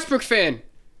a Westbrook fan.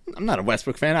 I'm not a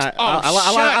Westbrook fan.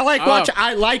 I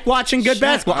like watching good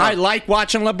basketball. I like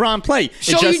watching LeBron play.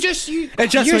 So you're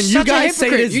when you guys say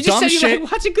this you just dumb said shit. You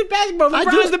like watching good basketball.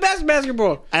 LeBron's the best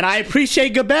basketball. And I appreciate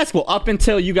good basketball up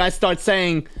until you guys start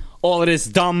saying all of this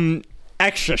dumb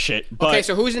extra shit. But okay,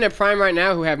 so who's in their prime right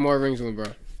now who have more rings than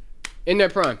LeBron? In their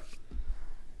prime.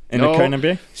 In the current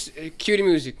NBA? Cue the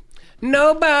music.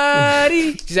 Nobody.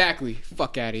 Exactly.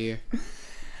 Fuck out of here.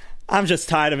 I'm just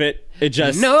tired of it.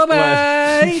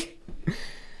 Nobody.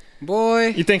 Boy.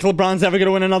 You think LeBron's ever going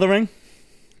to win another ring?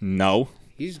 No.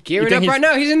 He's gearing up right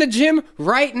now. He's in the gym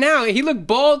right now. He look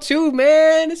bald too,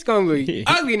 man. It's going to be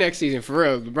ugly next season, for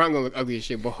real. LeBron going to look ugly as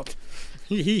shit bald.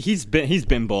 He's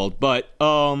been bald, but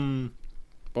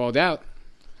bald out.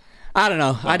 I don't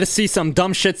know. I just see some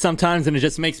dumb shit sometimes and it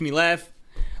just makes me laugh.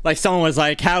 Like someone was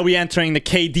like, how are we entering the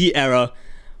KD era?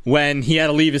 when he had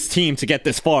to leave his team to get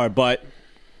this far. But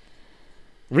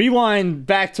rewind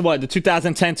back to the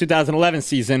 2010-2011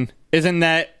 season. Isn't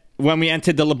that when we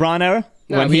entered the LeBron era?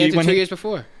 No, he entered 2 years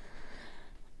before.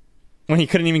 When he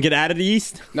couldn't even get out of the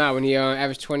East? No, when he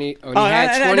averaged 20. He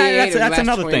had 28 that's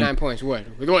another 29 thing. points. What?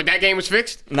 That game was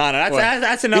fixed? No,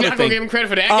 that's another You're not thing. going to give him credit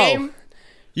for that game?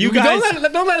 You guys...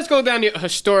 Don't let us go down the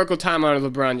historical timeline of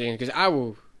LeBron James, because I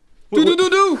will...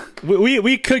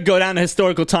 We could go down the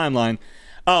historical timeline.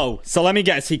 Oh, so let me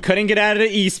guess. He couldn't get out of the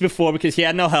East before because he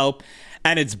had no help.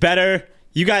 And it's better...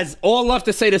 You guys all love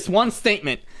to say this one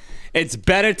statement. It's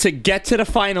better to get to the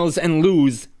finals and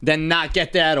lose than not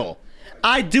get there at all.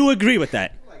 I do agree with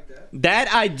that.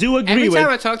 That I do agree with. Every time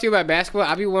I talk to you about basketball,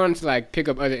 I'll be wanting to like pick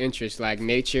up other interests like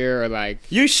nature or like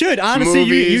you should honestly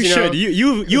movies, you should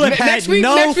you have had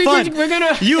no fun.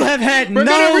 You have had no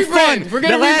fun. We're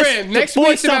gonna rebrand. Next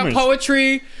week's about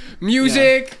poetry,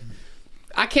 music.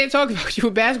 I can't talk about you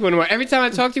with basketball anymore. Every time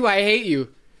I talk to you, I hate you.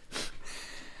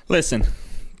 Listen,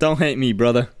 don't hate me,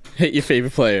 brother. Hate your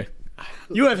favorite player.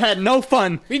 You have had no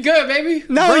fun. We good, baby.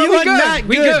 No, bro, you are not good.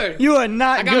 We good. You are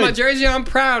not good. I got my jersey on. I'm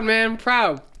proud, man. I'm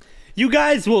proud. You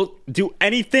guys will do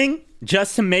anything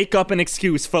just to make up an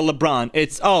excuse for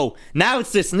LeBron. Now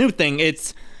it's this new thing.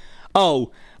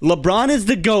 LeBron is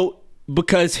the GOAT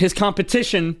because his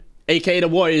competition, aka the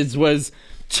Warriors, was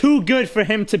too good for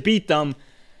him to beat them.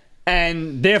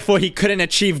 And therefore, he couldn't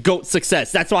achieve GOAT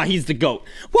success. That's why he's the GOAT.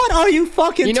 What are you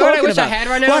fucking talking about? You know what I wish I had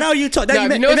right now? What are you talking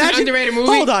about? You know it's an underrated movie?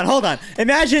 Hold on.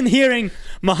 Imagine hearing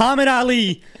Muhammad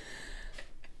Ali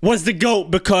was the GOAT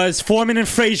because Foreman and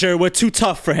Frazier were too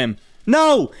tough for him.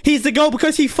 No, he's the GOAT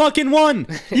because he fucking won.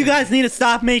 You guys need to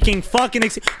stop making fucking...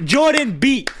 Jordan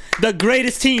beat the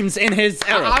greatest teams in his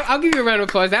era. I'll give you a round of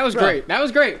applause. That was great. That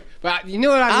was great. But you know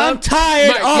what I love? I'm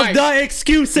tired of the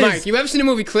excuses. Mike, you ever seen the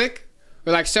movie Click?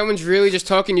 Where like someone's really just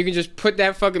talking, you can just put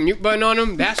that fucking mute button on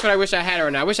them. That's what I wish I had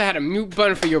right now. I wish I had a mute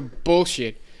button for your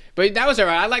bullshit. But that was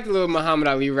alright. I like the little Muhammad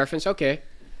Ali reference. Okay.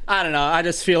 I don't know. I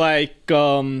just feel like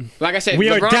I said, we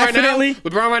LeBron are definitely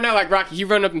LeBron right now, like Rocky. He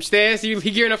running up them stairs. He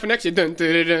gearing up for next year. Gearing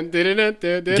up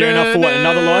for what?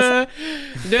 Another loss?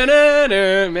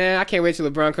 Man, I can't wait till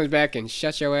LeBron comes back and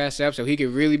shuts your ass up so he could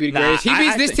really be the greatest. He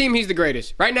beats this team. He's the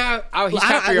greatest. Right now, he's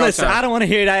top 3 all time. I don't want to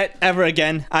hear that ever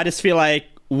again. I just feel like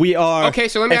we are. Okay,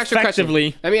 so let me ask you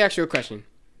a question.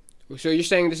 So you're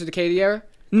saying this is the KD era?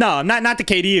 No, not the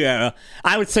KD era.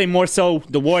 I would say more so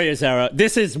the Warriors era.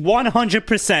 This is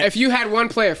 100%. If you had one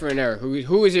player for an era,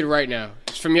 who is it right now?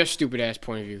 From your stupid ass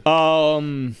point of view.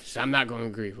 So I'm not going to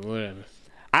agree, but whatever.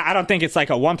 I don't think it's like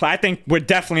a one player. I think we're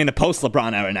definitely in the post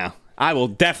LeBron era now. I will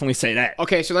definitely say that.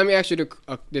 Okay, so let me ask you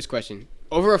this question.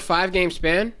 Over a 5-game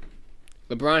span,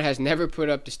 LeBron has never put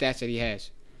up the stats that he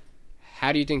has.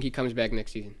 How do you think he comes back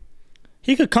next season?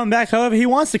 He could come back however he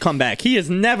wants to come back. He is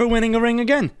never winning a ring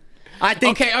again. I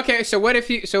think. Okay. So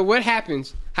what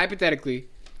happens hypothetically?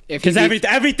 Because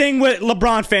everything with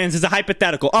LeBron fans is a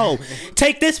hypothetical. Oh,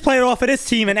 take this player off of this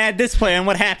team and add this player, and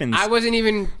what happens? I wasn't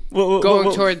even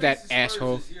going toward that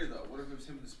asshole.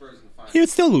 He would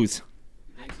still lose.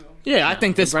 Yeah, I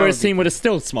think the Spurs team would have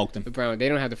still smoked him. LeBron, they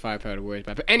don't have the firepower to worry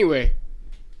about. But anyway,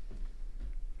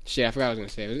 shit, I forgot what I was gonna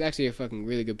say. It was actually a fucking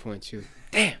really good point too.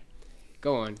 Damn.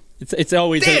 Go on. It's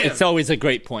always a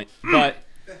great point, but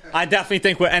I definitely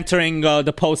think we're entering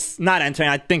the post. Not entering.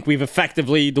 I think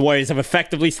the Warriors have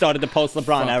effectively started the post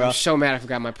LeBron era. I'm so mad I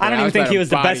forgot my point. I don't even think he was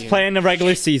the best player in the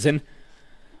regular season.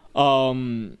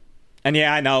 And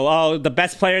yeah, I know. Oh, the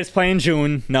best players play in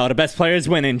June. No, the best players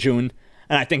win in June.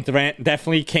 And I think Durant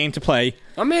definitely came to play.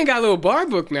 My man got a little bar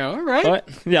book now. All right. But,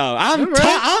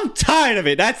 I'm tired of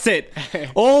it. That's it.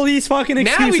 All these fucking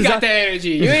excuses. Now we got that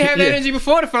energy. You ain't have that energy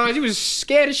before the finals. You was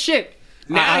scared as shit.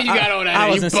 Now you got all that. I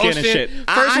wasn't scared of shit.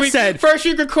 First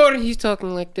week recording, he's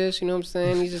talking like this. You know what I'm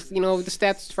saying? He's just, the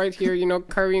stats right here.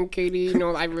 Curry and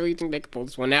KD. I really think they could pull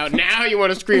this one out. Now you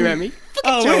want to scream at me?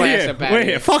 We're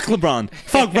here. Fuck LeBron.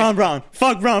 Fuck Bron.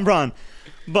 Fuck Bron.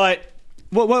 But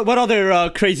what other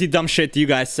crazy dumb shit do you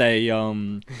guys say?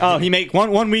 He make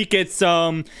one week it's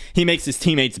he makes his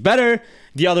teammates better.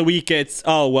 The other week it's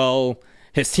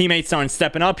his teammates aren't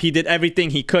stepping up. He did everything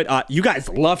he could. You guys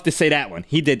love to say that one.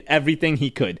 He did everything he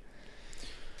could.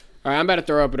 All right, I'm about to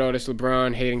throw up with all this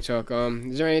LeBron hating talk.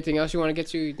 Is there anything else you want to get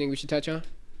to? You think we should touch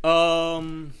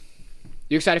on?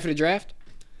 You excited for the draft?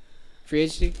 Free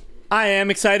agency? I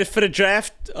am excited for the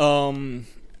draft.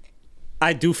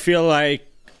 I do feel like,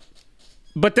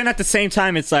 but then at the same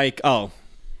time, it's like,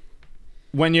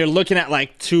 when you're looking at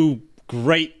like two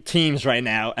great teams right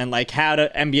now, and like how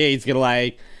the NBA is gonna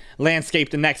like landscape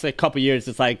the next couple years,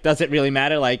 it's like, does it really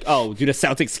matter? Like, do the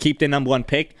Celtics keep their number 1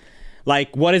 pick?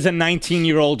 Like, what is a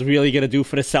 19-year-old really gonna do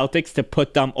for the Celtics to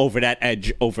put them over that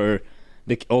edge over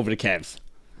the Cavs?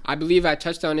 I believe I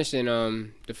touched on this in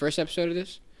the first episode of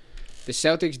this. The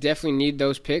Celtics definitely need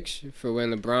those picks for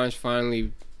when LeBron's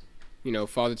finally,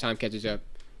 Father Time catches up.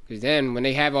 Because then when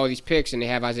they have all these picks and they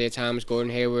have Isaiah Thomas,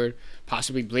 Gordon Hayward,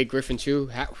 possibly Blake Griffin too,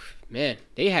 man,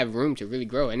 they have room to really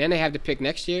grow. And then they have the pick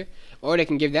next year, or they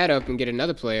can give that up and get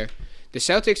another player. The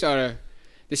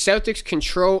Celtics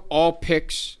control all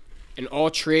picks and all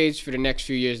trades for the next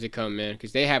few years to come, man,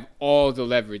 because they have all the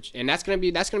leverage, and that's gonna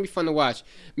be fun to watch.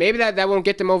 Maybe that won't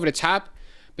get them over the top,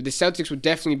 but the Celtics would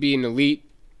definitely be an elite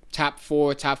top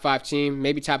 4, top 5 team,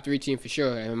 maybe top 3 team for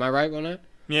sure. Am I right on that?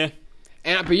 Yeah.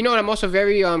 But you know what I'm also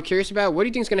very curious about? What do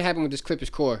you think is gonna happen with this Clippers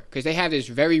core? Because they have this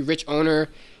very rich owner.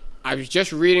 I was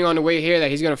just reading on the way here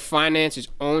that he's going to finance his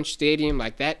own stadium.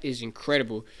 Like, that is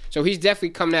incredible. So he's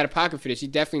definitely coming out of pocket for this. He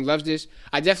definitely loves this.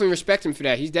 I definitely respect him for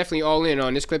that. He's definitely all in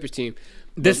on this Clippers team.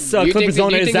 This Clippers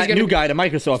owner is that new guy, the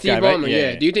Microsoft Steve guy, Ballmer, right?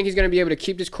 Yeah. Do you think he's going to be able to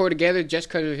keep this core together just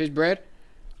because of his bread?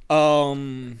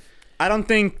 I don't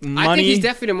think money. I think he's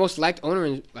definitely the most liked owner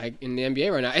in the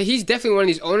NBA right now. And he's definitely one of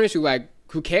these owners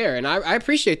who care, and I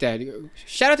appreciate that.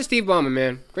 Shout out to Steve Ballmer,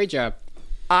 man. Great job.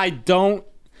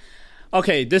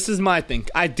 Okay, this is my thing.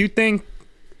 I do think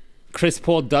Chris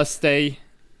Paul does stay.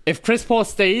 If Chris Paul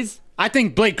stays, I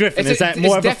think Blake Griffin is at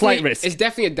more of a flight risk. It's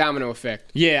definitely a domino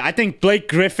effect. Yeah, I think Blake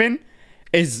Griffin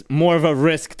is more of a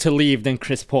risk to leave than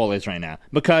Chris Paul is right now.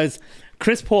 Because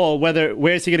Chris Paul,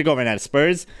 where is he going to go right now?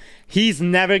 Spurs? He's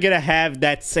never going to have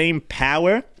that same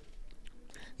power.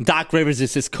 Doc Rivers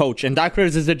is his coach, and Doc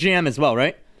Rivers is a GM as well,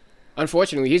 right?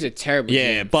 Unfortunately, he's a terrible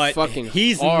GM. But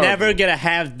he's horrible. Never going to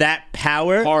have that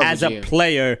power as a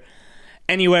player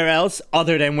anywhere else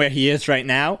other than where he is right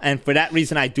now. And for that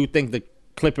reason, I do think the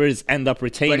Clippers end up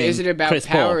retaining Chris Paul. But is it about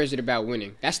power or is it about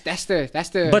winning? That's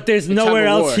the But there's nowhere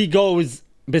else he goes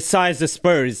besides the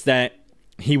Spurs that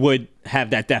he would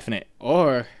have that definite.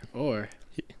 Or the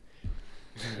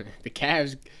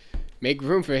Cavs make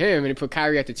room for him and put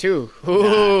Kyrie at the 2.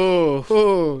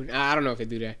 I don't know if they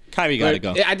do that. Kyrie got to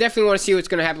go. I definitely want to see what's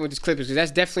going to happen with this Clippers, because that's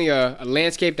definitely a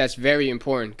landscape that's very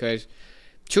important. Because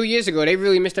 2 years ago, they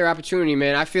really missed their opportunity,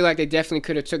 man. I feel like they definitely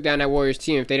could have took down that Warriors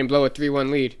team if they didn't blow a 3-1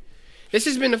 lead. This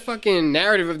has been the fucking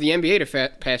narrative of the NBA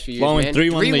the past few years, blowing man.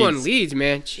 3-1 leads,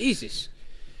 man. Jesus.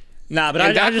 Nah,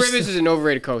 but Doc Rivers is an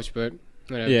overrated coach, but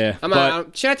whatever. Yeah.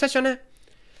 Should I touch on that?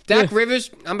 Doc Rivers,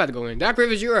 I'm about to go in. Doc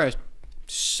Rivers, you are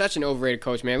such an overrated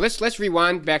coach, man. Let's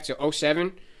rewind back to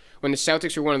 2007 when the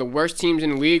Celtics were one of the worst teams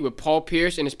in the league with Paul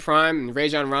Pierce in his prime and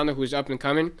Rajon Rondo, who was up and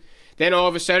coming. Then all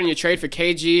of a sudden you trade for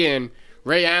KG and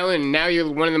Ray Allen, and now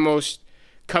you're one of the most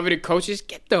coveted coaches.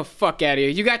 Get the fuck out of here.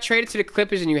 You got traded to the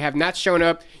Clippers and you have not shown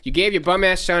up. You gave your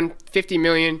bum-ass son $50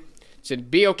 million.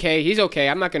 Said, be okay. He's okay.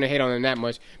 I'm not going to hate on him that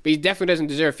much, but he definitely doesn't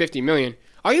deserve $50 million.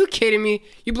 Are you kidding me?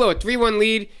 You blow a 3-1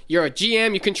 lead. You're a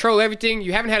GM. You control everything.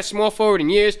 You haven't had a small forward in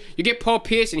years. You get Paul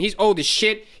Pierce, and he's old as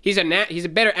shit. He's a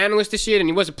better analyst this year than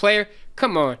he was a player.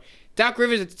 Come on. Doc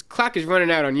Rivers, the clock is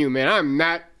running out on you, man.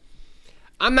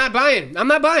 I'm not buying.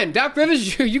 Doc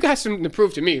Rivers, you got something to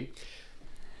prove to me.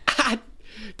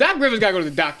 Doc Rivers got to go to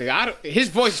the doctor. His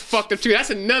voice is fucked up, too.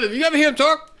 That's another. You ever hear him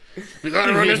talk? We got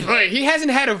to run this play. He hasn't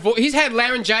had a voice. He's had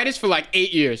laryngitis for like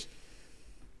 8 years.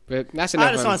 But that's enough.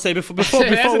 I just want to say before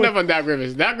that's enough on Doc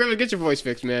Rivers. Doc Rivers, get your voice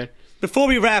fixed, man. Before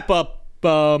we wrap up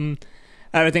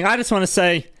everything, I just want to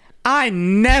say I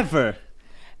never,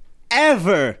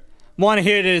 ever want to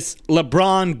hear this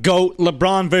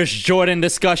LeBron versus Jordan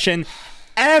discussion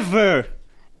ever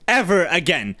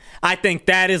again. I think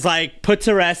that is put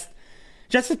to rest.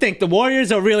 Just to think, the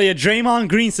Warriors are really a Draymond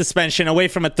Green suspension away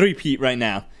from a three-peat right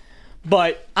now.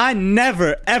 But I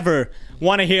never, ever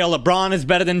want to hear LeBron is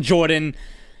better than Jordan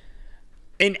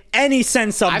in any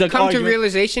sense of the argument. I've come to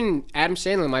realization Adam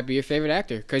Sandler might be your favorite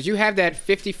actor because you have that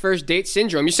 51st date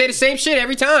syndrome. You say the same shit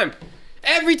every time.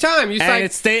 Every time.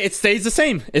 It stays the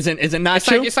same. Is it not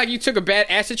true? It's like you took a bad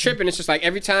acid trip and it's just like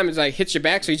every time it's like hits your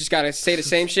back, so you just got to say the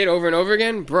same shit over and over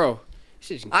again. Bro,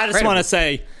 this is incredible. I just want to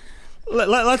say,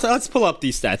 let's pull up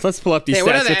these stats. Let's pull up these stats.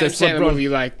 What other with Adam this Sandler movie you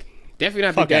like? Definitely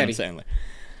not Big Daddy. Adam Sandler.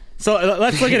 So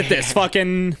let's look at this.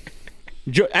 Fucking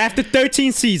after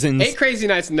 13 seasons. 8 Crazy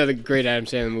Nights, another great Adam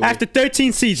Sandler movie. After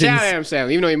 13 seasons. Shout out Adam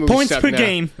Sandler, even though your movie points sucked per now.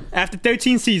 game. After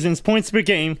 13 seasons, points per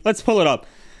game. Let's pull it up.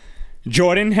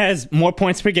 Jordan has more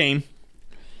points per game,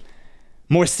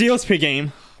 more steals per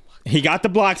game. He got the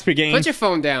blocks per game. Put your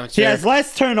phone down, sir. He has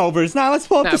less turnovers. Now let's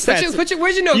pull up the stats.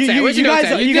 Where's your notes at? Where's your notes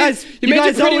at? You made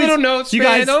your pretty little notes,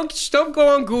 man. Don't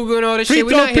go on Google and all this shit.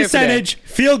 Free throw percentage,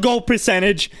 field goal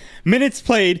percentage, minutes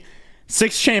played,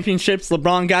 6 championships.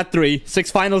 LeBron got 3.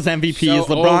 6 Finals MVPs.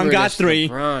 So LeBron over got this 3.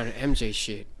 LeBron, MJ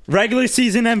shit. Regular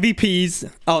season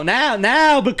MVPs. Oh,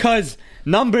 now because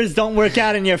numbers don't work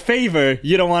out in your favor,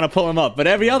 you don't want to pull them up. But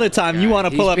every other time, you want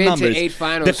to pull up He's been numbers. to 8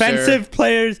 finals, Defensive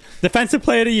sir. Defensive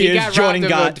player of the year. He got Jordan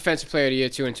robbed of got. Defensive Player of the Year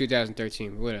too in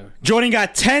 2013. Whatever. Jordan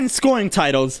got 10 scoring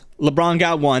titles. LeBron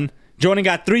got 1. Jordan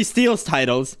got 3 steals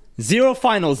titles. 0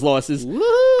 finals losses.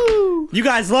 Woo! You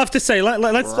guys love to say, let's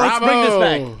bring this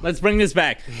back. Let's bring this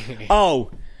back. Oh,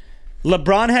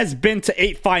 LeBron has been to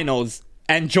 8 finals,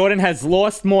 and Jordan has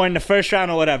lost more in the first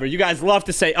round or whatever. You guys love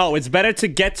to say, oh, it's better to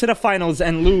get to the finals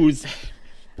and lose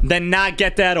than not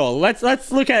get that at all.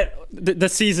 Let's look at the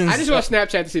seasons. I just want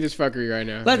Snapchat to see this fuckery right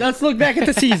now. Let's look back at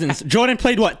the seasons. Jordan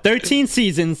played, 13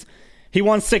 seasons. He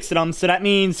won 6 of them, so that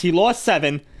means he lost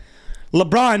 7.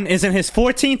 LeBron is in his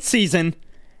 14th season,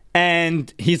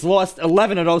 and he's lost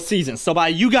 11 of those seasons. So by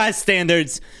you guys'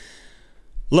 standards,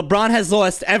 LeBron has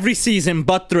lost every season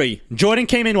but 3. Jordan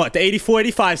came in, the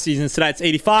 84-85 season. So that's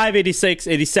 85, 86,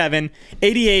 87,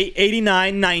 88,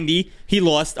 89, 90. He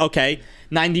lost, okay.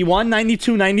 91,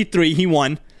 92, 93, he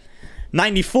won.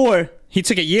 94, he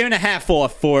took a year and a half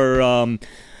off for,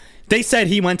 they said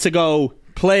he went to go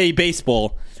play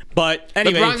baseball. But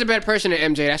anyway, LeBron's a better person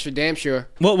than MJ. That's for damn sure.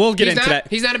 We'll get into that.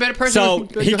 He's not a better person.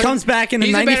 So he comes back in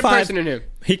the 95. He's a better person than him.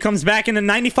 He comes back in the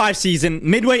 95 season,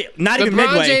 midway, not even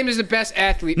LeBron midway. James is the best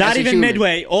athlete. Not as a even human.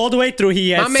 midway, all the way through.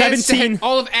 He has My man 17. sent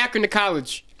all of Akron to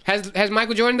college. Has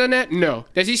Michael Jordan done that? No.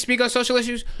 Does he speak on social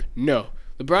issues? No.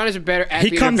 LeBron is a better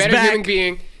athlete, and a better human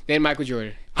being than Michael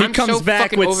Jordan. He comes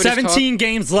back with 17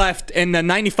 games left in the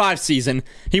 95 season.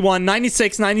 He won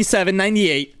 96, 97,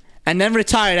 98, and then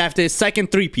retired after his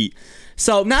second three-peat.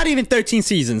 So not even 13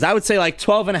 seasons. I would say like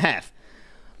 12 and a half.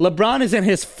 LeBron is in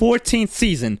his 14th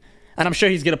season, and I'm sure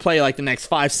he's going to play like the next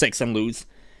 5, 6 and lose.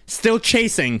 Still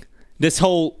chasing this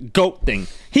whole GOAT thing.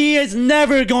 He is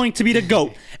never going to be the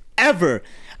GOAT. Ever.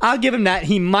 I'll give him that.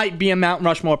 He might be a Mount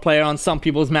Rushmore player on some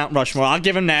people's Mount Rushmore. I'll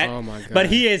give him that. Oh my God. But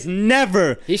he is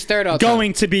never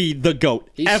going to be the GOAT.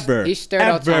 Ever. He's third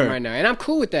all time right now. And I'm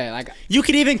cool with that. Like, you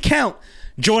could even count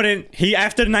Jordan. He,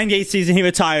 after the 98 season, he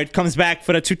retired, comes back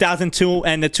for the 2002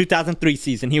 and the 2003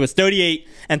 season. He was 38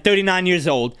 and 39 years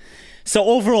old. So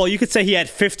overall, you could say he had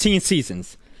 15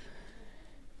 seasons.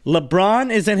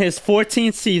 LeBron is in his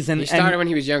 14th season. He started when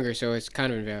he was younger, so it's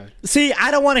kind of invalid. See,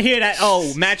 I don't want to hear that.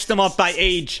 Oh, match them up by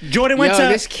age. Jordan went to.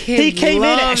 This kid he came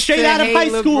in straight out of high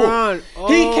school.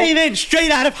 He came in straight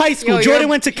out of high school. Jordan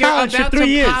went to college for 3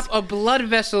 years. Pop a blood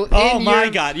vessel. Oh my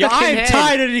God! Yo, I am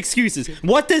tired of the excuses.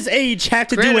 What does age have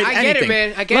to do with anything? I get it,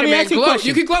 man. I get Let it, me man. ask you a Glow. question.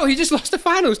 You can glow. He just lost the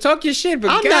finals. Talk your shit,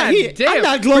 but I'm God damn. I'm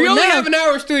not glowing We only now. have an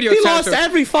hour of studio He time. lost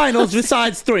every finals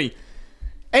besides 3.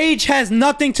 Age has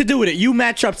nothing to do with it. You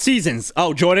match up seasons.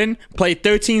 Oh, Jordan played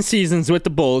 13 seasons with the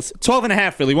Bulls. 12 and a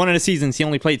half, really. One of the seasons, he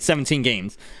only played 17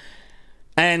 games.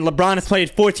 And LeBron has played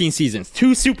 14 seasons.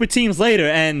 2 super teams later,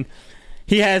 and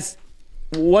he has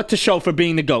what to show for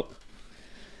being the GOAT.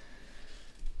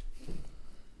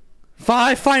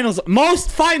 5 finals. Most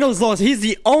finals losses. He's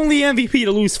the only MVP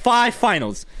to lose 5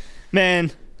 finals.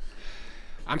 Man.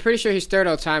 I'm pretty sure he's third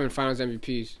all time in finals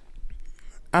MVPs.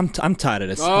 I'm tired of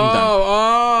this. I'm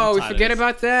done. We tired forget of this.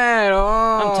 about that.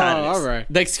 I'm tired of this. All right.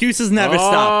 The excuses never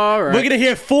stop. All right. We're going to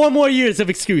hear 4 more years of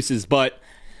excuses, but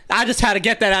I just had to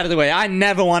get that out of the way. I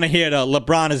never want to hear the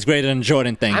LeBron is greater than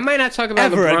Jordan thing. I might not talk about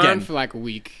Ever LeBron again. for like a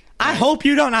week. I hope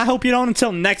you don't. I hope you don't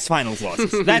until next finals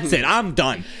losses. That's it. I'm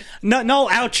done. No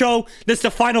outro. This is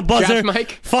the final buzzer. Draft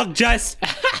mic. Fuck Jess.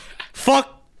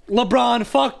 Fuck LeBron.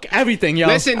 Fuck everything, yo.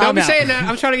 Listen, don't I'm be out. saying that.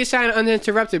 I'm trying to get signed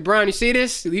uninterrupted. Brian, you see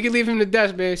this? You can leave him to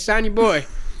dust, man. Sign your boy.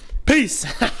 Peace.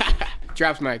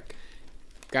 Drops mic.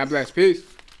 God bless. Peace.